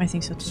 Yeah, I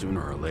think so too.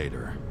 Sooner or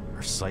later,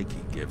 our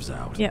psyche gives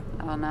out. Yep.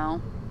 I don't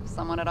know. If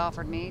someone had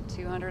offered me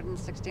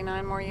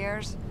 269 more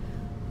years,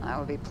 that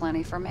would be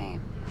plenty for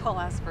me. Well,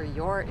 as for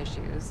your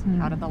issues,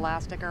 how did the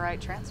last Icarite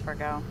transfer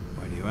go?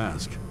 Why do you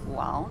ask?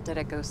 Well, did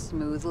it go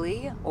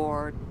smoothly,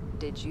 or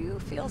did you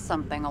feel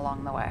something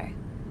along the way?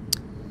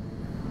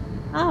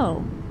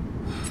 Oh.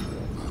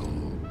 Well,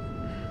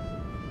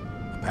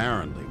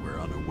 apparently we're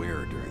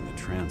unaware during the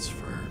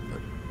transfer,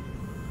 but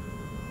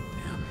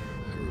damn,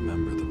 I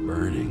remember the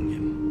burning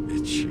and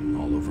itching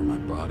all over my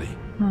body.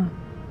 I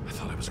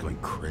thought I was going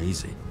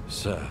crazy.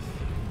 Seth,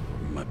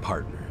 my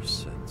partner,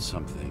 said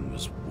something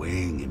was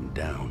weighing him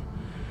down.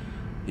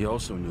 He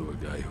also knew a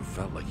guy who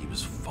felt like he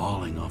was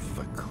falling off of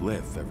a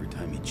cliff every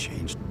time he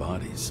changed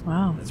bodies.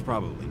 Wow. That's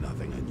probably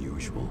nothing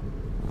unusual.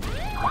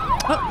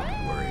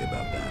 Don't worry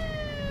about that.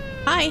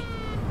 Hi.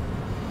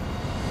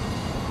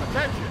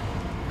 Attention!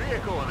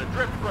 Vehicle in a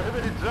drift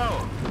prohibited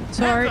zone.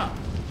 Sorry. Hands up!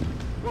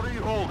 What are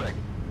you holding?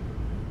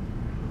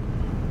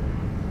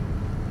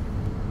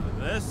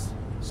 This?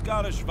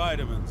 Scottish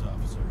Vitamins,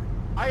 officer.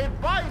 I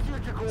advise you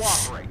to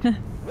cooperate.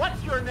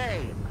 What's your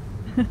name?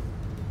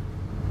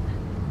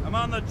 I'm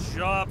on the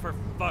job, for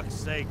fuck's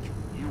sake.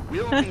 You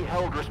will be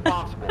held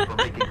responsible for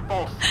making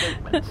false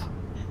statements.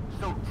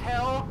 So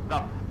tell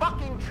the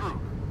fucking truth.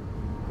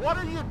 What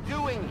are you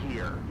doing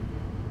here?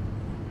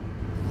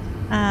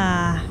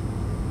 Ah.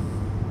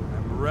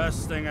 I'm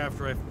resting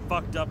after I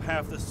fucked up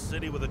half the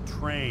city with a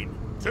train.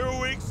 2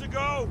 weeks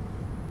ago?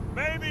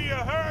 Maybe you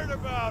heard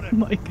about it. Oh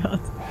my god.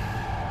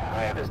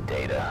 I have his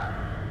data.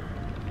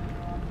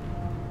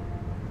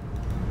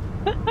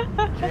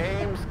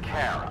 James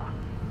Kara,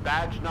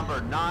 badge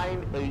number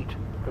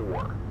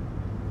 984.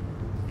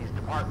 He's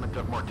Department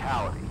of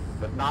Mortality,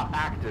 but not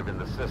active in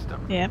the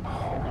system. Yep.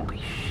 Holy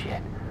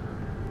shit.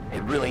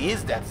 It really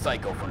is that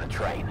psycho from the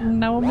train.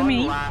 No, One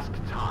me. last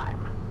time.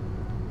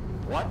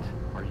 What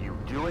are you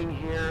doing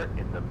here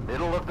in the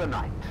middle of the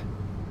night?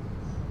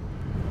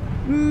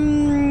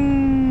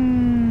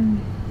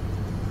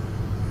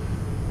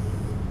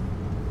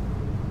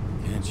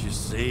 Can't you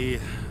see?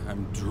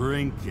 I'm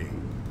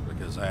drinking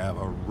because I have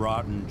a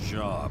rotten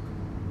job.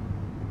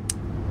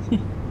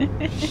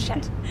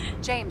 Shit.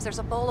 James, there's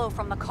a bolo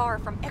from the car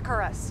from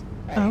Icarus.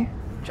 Hey,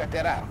 check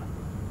that out.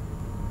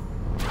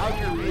 How'd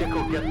your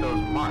vehicle get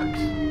those marks?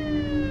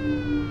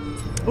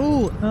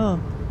 Ooh, oh.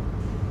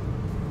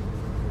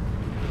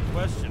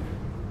 Question.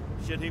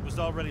 Shit heap was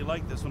already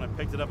like this when I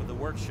picked it up at the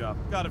workshop.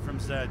 Got it from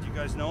Zed. You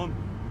guys know him?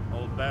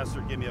 Old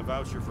bastard gave me a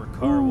voucher for a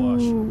car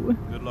wash. Ooh.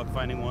 Good luck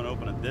finding one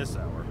open at this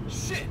hour.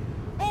 Shit!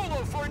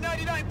 Bolo for a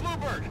 99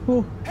 Bluebird!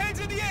 Ooh. Hands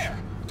in the air!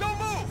 Don't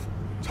move!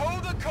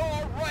 Tow the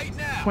car right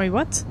now! Wait,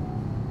 what?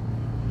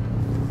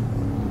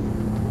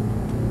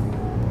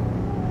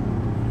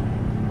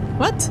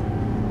 What?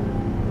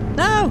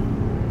 No!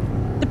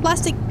 The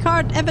plastic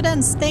cart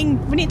evidence thing.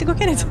 We need to go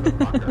get it.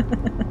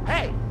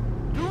 Hey,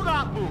 do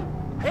not move.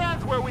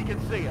 Hands where we can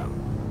see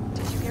them.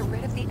 Did you get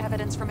rid of the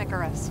evidence from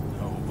Icarus?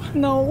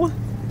 No.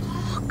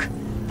 Look,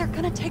 they're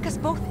gonna take us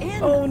both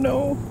in. Oh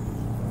no.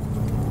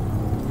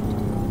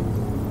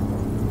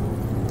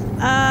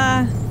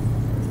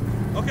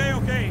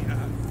 Okay.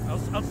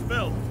 I'll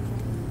spill.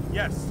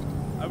 Yes,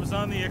 I was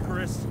on the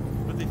Icarus,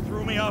 but they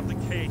threw me off the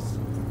case.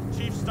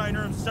 Chief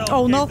Steiner himself.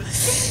 Oh no. You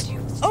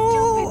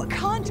stupid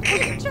cunt!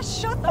 Will you just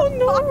shut the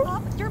fuck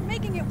up? You're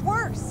making it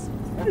worse.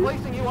 We're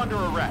placing you under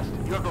arrest.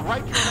 You have the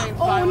right to remain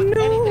silent.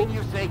 no. Anything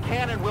you say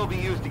can and will be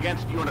used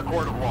against you in a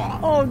court of law.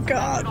 Oh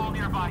god. All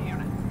nearby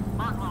units.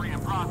 Burglary in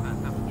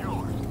process at the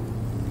jewelers.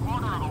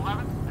 Corner of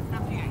 11th and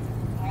 58.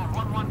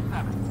 Floor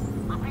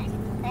 117. Repeat.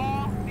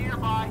 All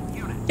nearby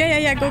units.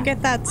 Yeah. Go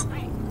get that.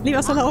 Leave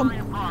us alone.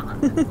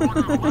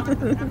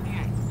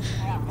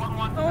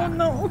 Oh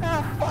no.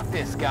 Fuck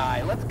this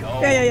guy. Let's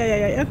go.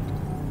 Yeah.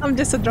 I'm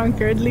just a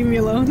drunkard. Leave me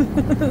alone.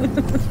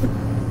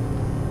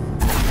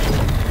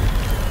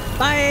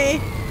 Bye.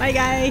 Bye,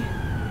 guy.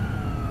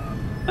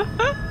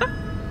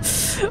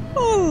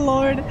 Oh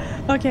lord.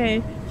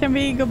 Okay. Can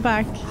we go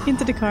back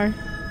into the car?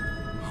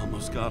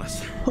 Almost got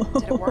us.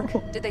 Did it work?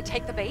 Did they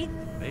take the bait?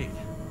 Bait?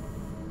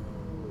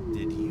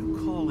 Did you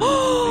call it a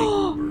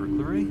fake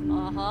burglary?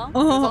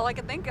 That's all I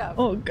could think of.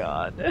 Oh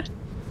god.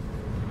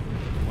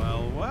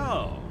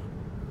 Well.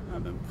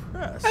 I'm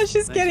impressed. Oh,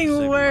 she's Thanks getting for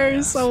saving my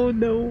worse. ass. Oh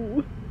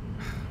no.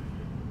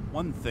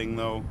 One thing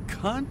though,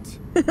 cunt?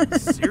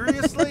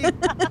 Seriously?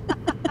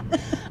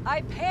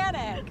 I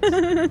panicked.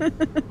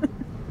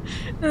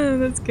 Oh,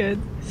 that's good.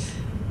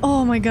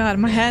 Oh my god,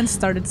 my hands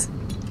started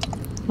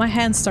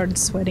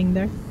sweating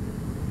there.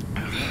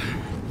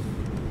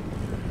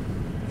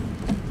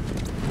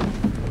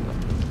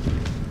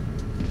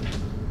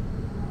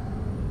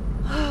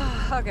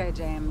 Okay,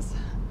 James.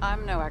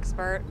 I'm no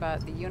expert,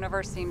 but the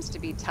universe seems to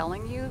be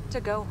telling you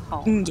to go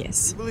home.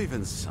 Yes. You believe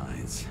in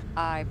science?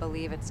 I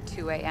believe it's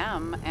 2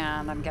 a.m.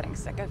 and I'm getting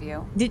sick of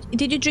you.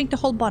 Did you drink the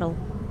whole bottle?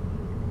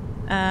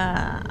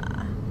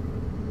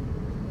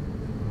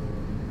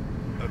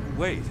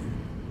 Wait.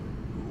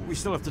 We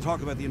still have to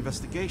talk about the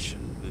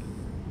investigation.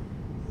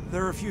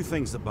 There are a few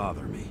things that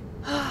bother me.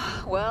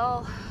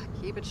 Well,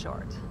 keep it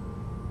short.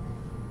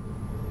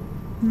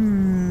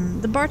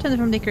 The bartender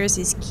from Icarus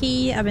is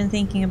key. I've been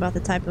thinking about the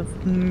type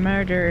of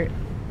murder.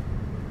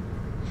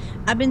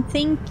 I've been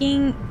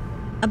thinking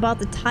about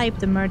the type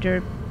the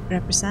murder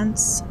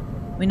represents.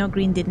 We know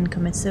Green didn't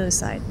commit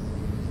suicide.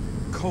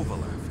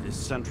 Kovalev is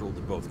central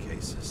to both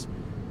cases.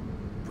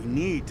 We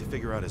need to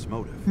figure out his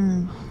motive.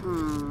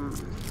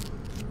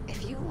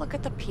 If you look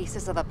at the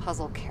pieces of the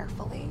puzzle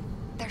carefully,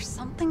 there's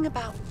something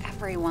about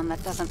everyone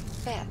that doesn't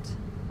fit,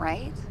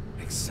 right?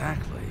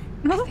 Exactly.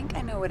 I think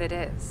I know what it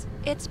is.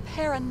 It's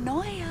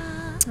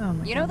paranoia. Oh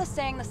my You know God. the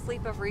saying, the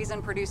sleep of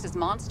reason produces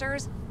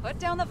monsters? Put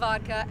down the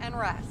vodka and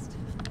rest.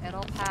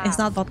 It'll pass. It's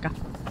not vodka.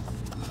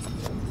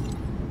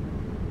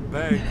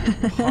 Beg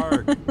your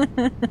pardon.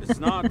 It's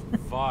not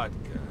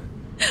vodka.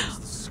 It's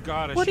the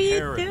Scottish What are you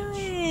heritage.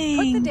 doing?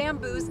 Put the damn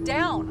booze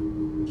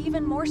down.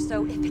 Even more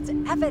so if it's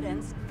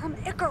evidence from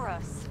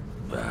Icarus.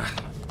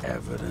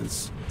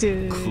 Evidence.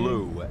 Dude.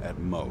 Clue at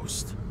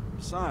most.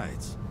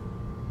 Besides,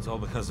 it's all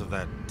because of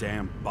that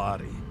damn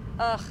body.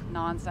 Ugh,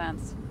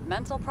 nonsense.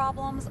 Mental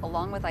problems,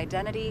 along with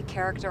identity,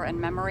 character, and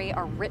memory,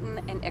 are written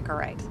in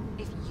Icarite.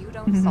 If you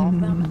don't solve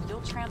them,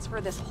 you'll transfer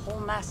this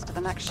whole mess to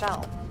the next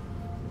shell.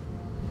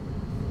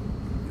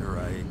 You're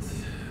right.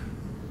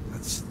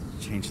 Let's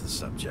change the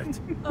subject.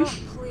 Oh,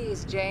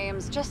 please,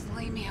 James, just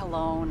leave me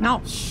alone.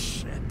 No.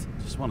 Shit.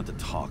 Just wanted to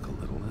talk a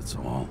little, that's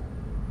all.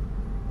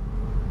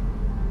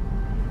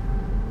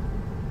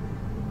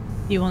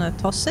 You want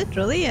to toss it,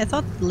 really? I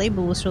thought the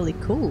label was really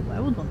cool. I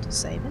would want to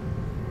save it.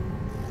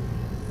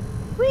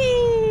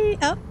 Whee!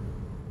 Oh.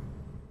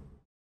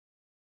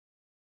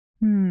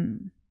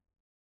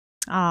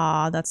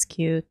 Ah, that's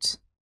cute.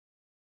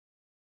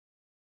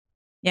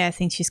 Yeah, I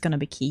think she's gonna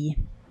be key.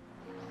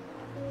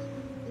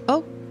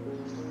 Oh.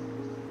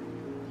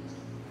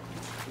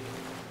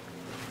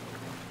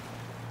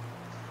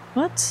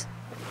 What?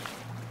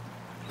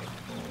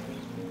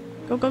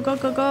 Go, go, go,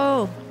 go,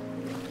 go!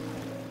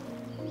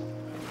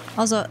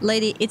 Also,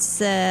 lady, it's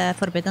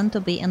forbidden to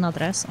be in a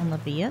dress on the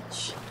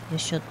beach. You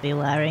should be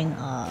wearing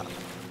a...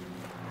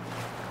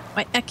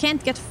 Wait, I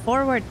can't get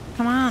forward.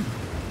 Come on.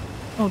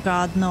 Oh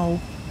god, no.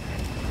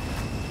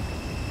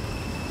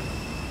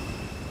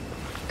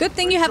 Good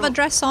thing you have a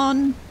dress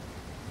on.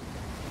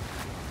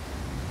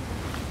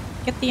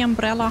 Get the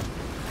umbrella.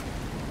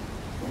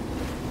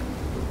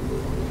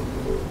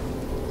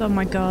 Oh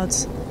my god.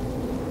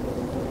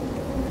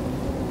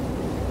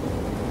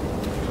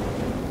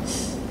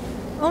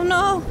 Oh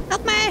no!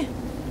 Help me!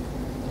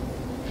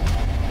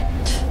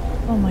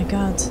 Oh my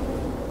god.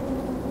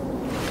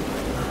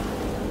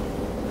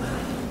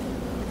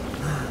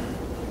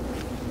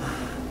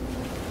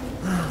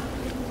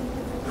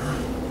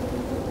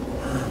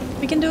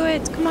 We can do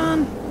it! Come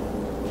on!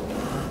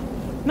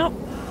 No!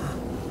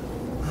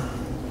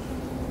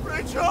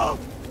 Rachel!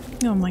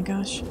 Oh my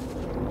gosh.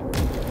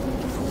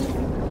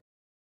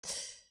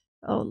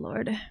 Oh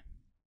Lord.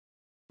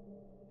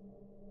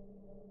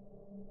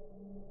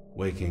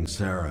 Waking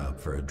Sarah up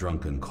for a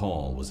drunken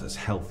call was as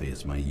healthy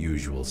as my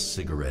usual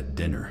cigarette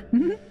dinner.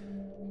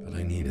 But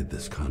I needed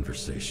this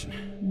conversation.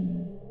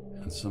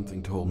 And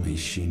something told me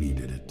she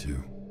needed it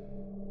too.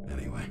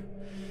 Anyway,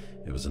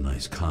 it was a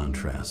nice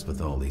contrast with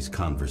all these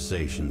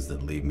conversations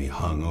that leave me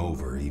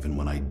hungover even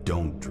when I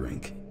don't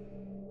drink.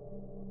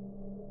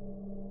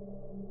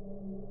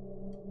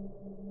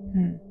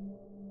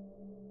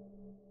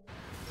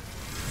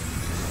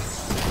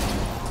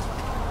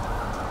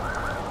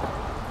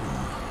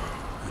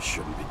 I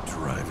shouldn't be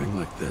driving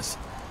like this.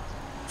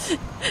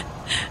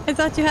 I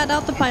thought you had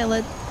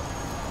autopilot.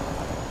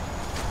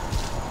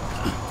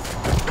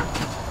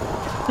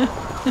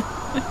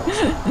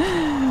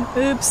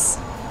 Oops.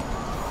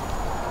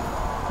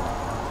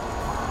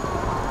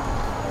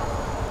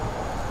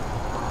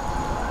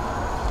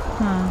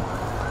 Huh.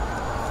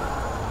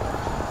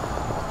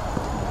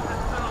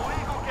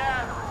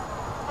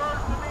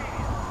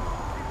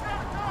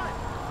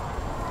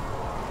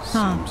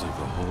 Seems like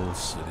the whole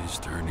city's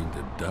turning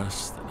to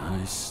dust, and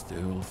I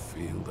still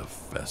feel the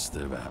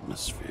festive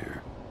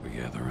atmosphere. We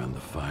gather around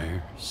the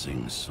fire,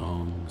 sing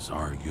songs,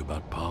 argue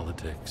about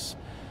politics.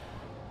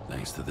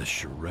 Thanks to this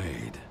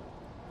charade,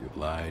 you've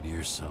lied to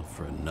yourself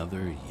for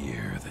another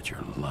year that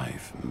your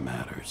life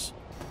matters.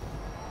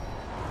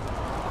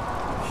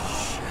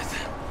 Shit.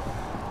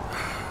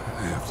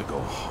 I have to go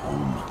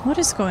home. What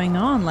is going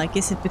on? Like,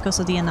 is it because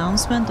of the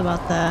announcement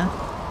about the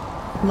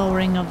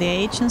lowering of the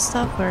age and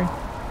stuff, or?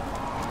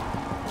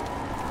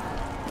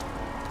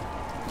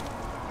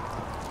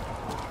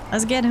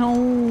 Let's get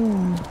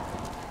home.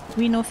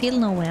 We no feel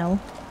no well.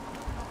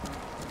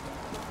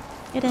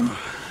 Get in.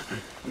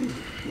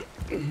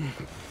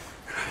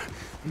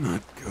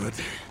 Not good.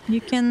 You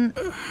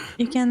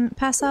can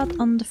pass out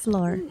on the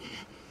floor.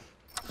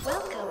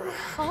 Welcome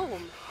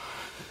home.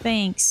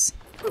 Thanks.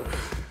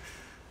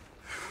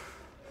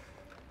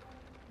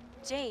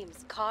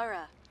 James,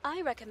 Kara,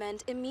 I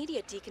recommend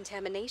immediate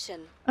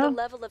decontamination. Oh. The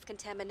level of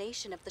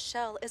contamination of the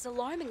shell is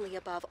alarmingly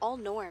above all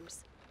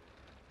norms.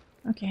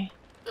 Okay.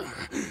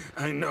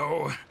 I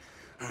know.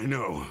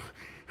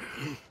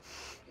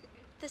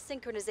 The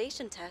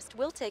synchronization test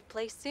will take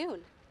place soon.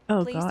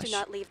 Oh Please gosh. do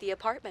not leave the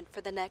apartment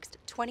for the next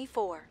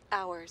 24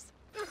 hours.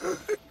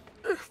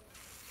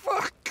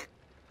 Fuck.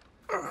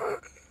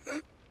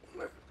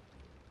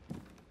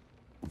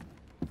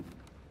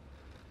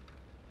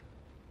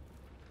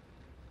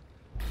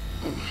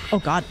 Oh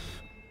god.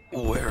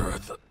 Where are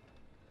the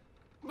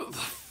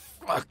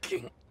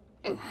fucking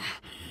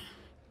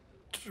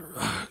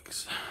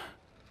drugs?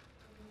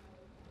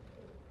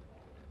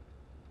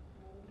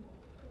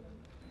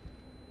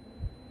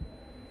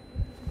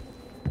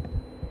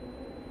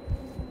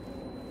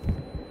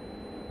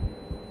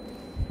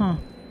 Huh.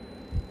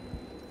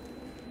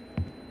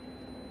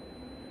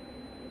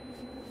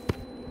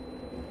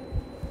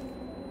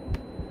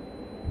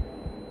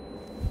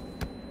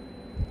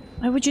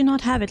 Why would you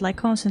not have it like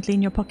constantly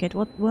in your pocket?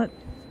 What?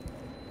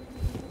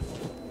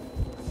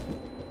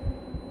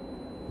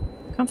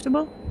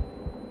 Comfortable?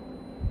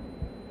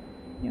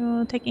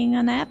 You're taking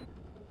a nap?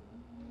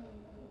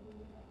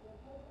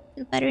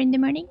 Feel better in the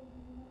morning?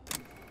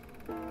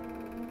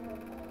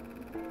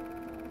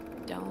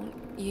 Don't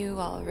you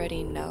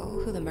already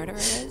know who the murderer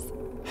is?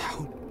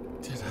 How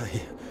did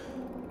I?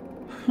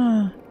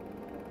 Huh.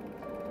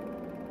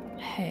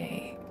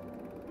 Hey,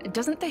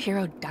 doesn't the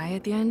hero die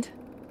at the end?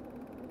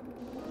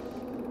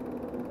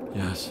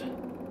 Yes.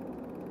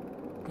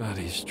 Glad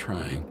he's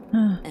trying.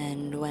 Huh.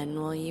 And when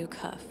will you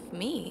cuff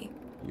me?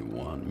 You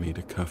want me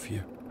to cuff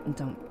you?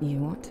 Don't you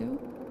want to?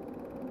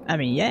 I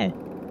mean, yeah.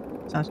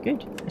 Sounds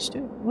good. Let's do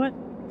it. What?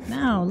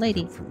 Now,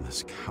 lady. Get from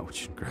this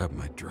couch and grab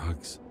my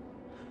drugs.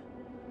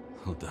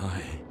 I'll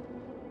die.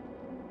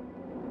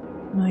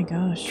 My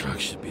gosh.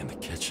 Drugs should be in the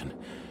kitchen.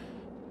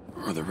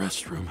 Or the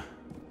restroom.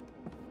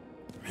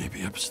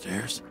 Maybe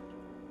upstairs.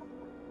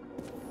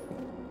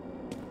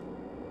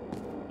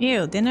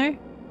 Ew, dinner?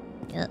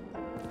 Yeah.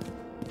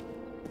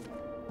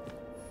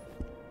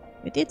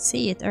 We did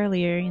see it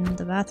earlier in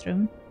the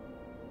bathroom.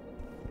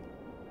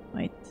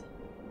 Wait.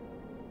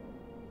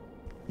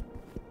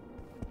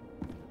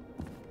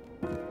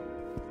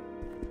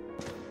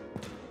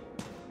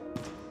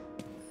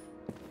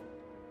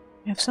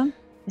 You have some?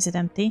 Is it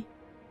empty?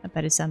 I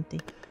bet it's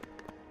empty.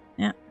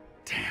 Yeah.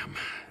 Damn,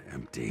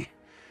 empty.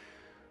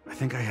 I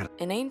think I had.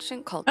 In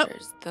ancient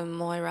cultures, the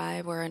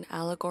Moirai were an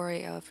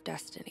allegory of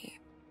destiny.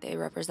 They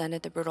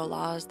represented the brutal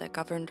laws that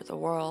governed the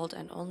world,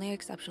 and only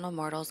exceptional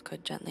mortals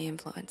could gently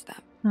influence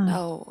them.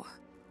 Oh,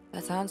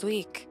 that sounds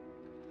weak.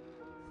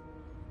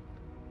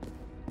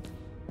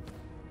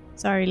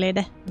 Sorry,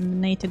 lady.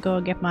 Need to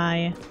go get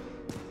my...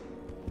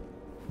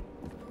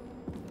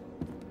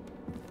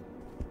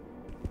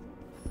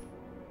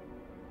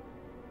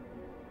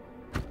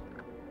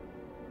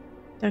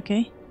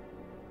 Okay.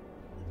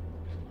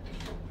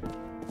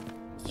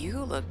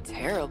 You look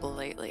terrible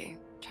lately.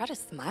 Try to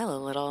smile a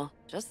little.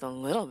 Just a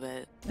little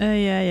bit.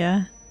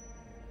 Yeah.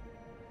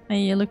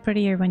 You look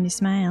prettier when you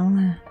smile.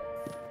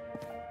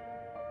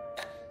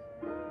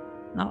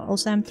 Not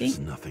also empty? There's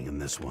nothing in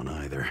this one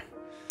either.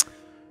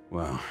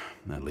 Well,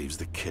 that leaves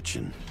the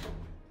kitchen.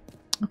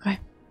 Okay.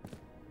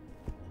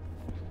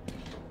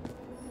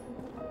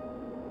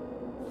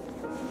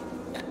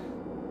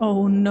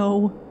 Oh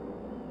no.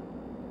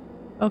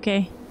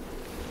 Okay.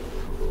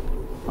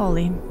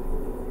 Ollie.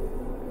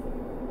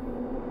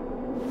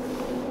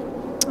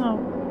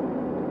 Oh.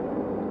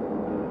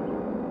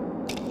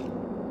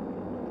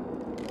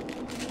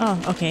 Oh,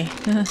 okay.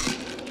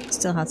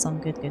 Still had some.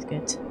 Good.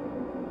 Shocking.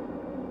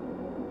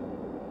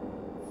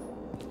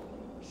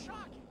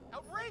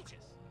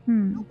 Outrageous.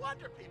 Hmm. No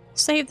wonder people...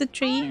 Save the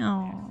tree.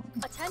 Oh.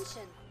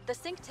 Attention! The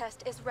sync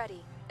test is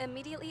ready.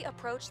 Immediately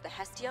approach the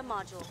Hestia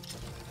module.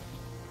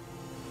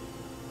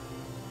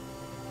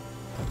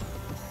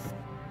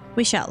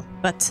 We shall,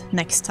 but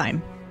next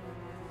time.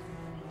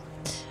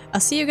 I'll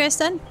see you guys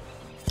then.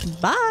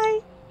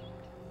 Bye!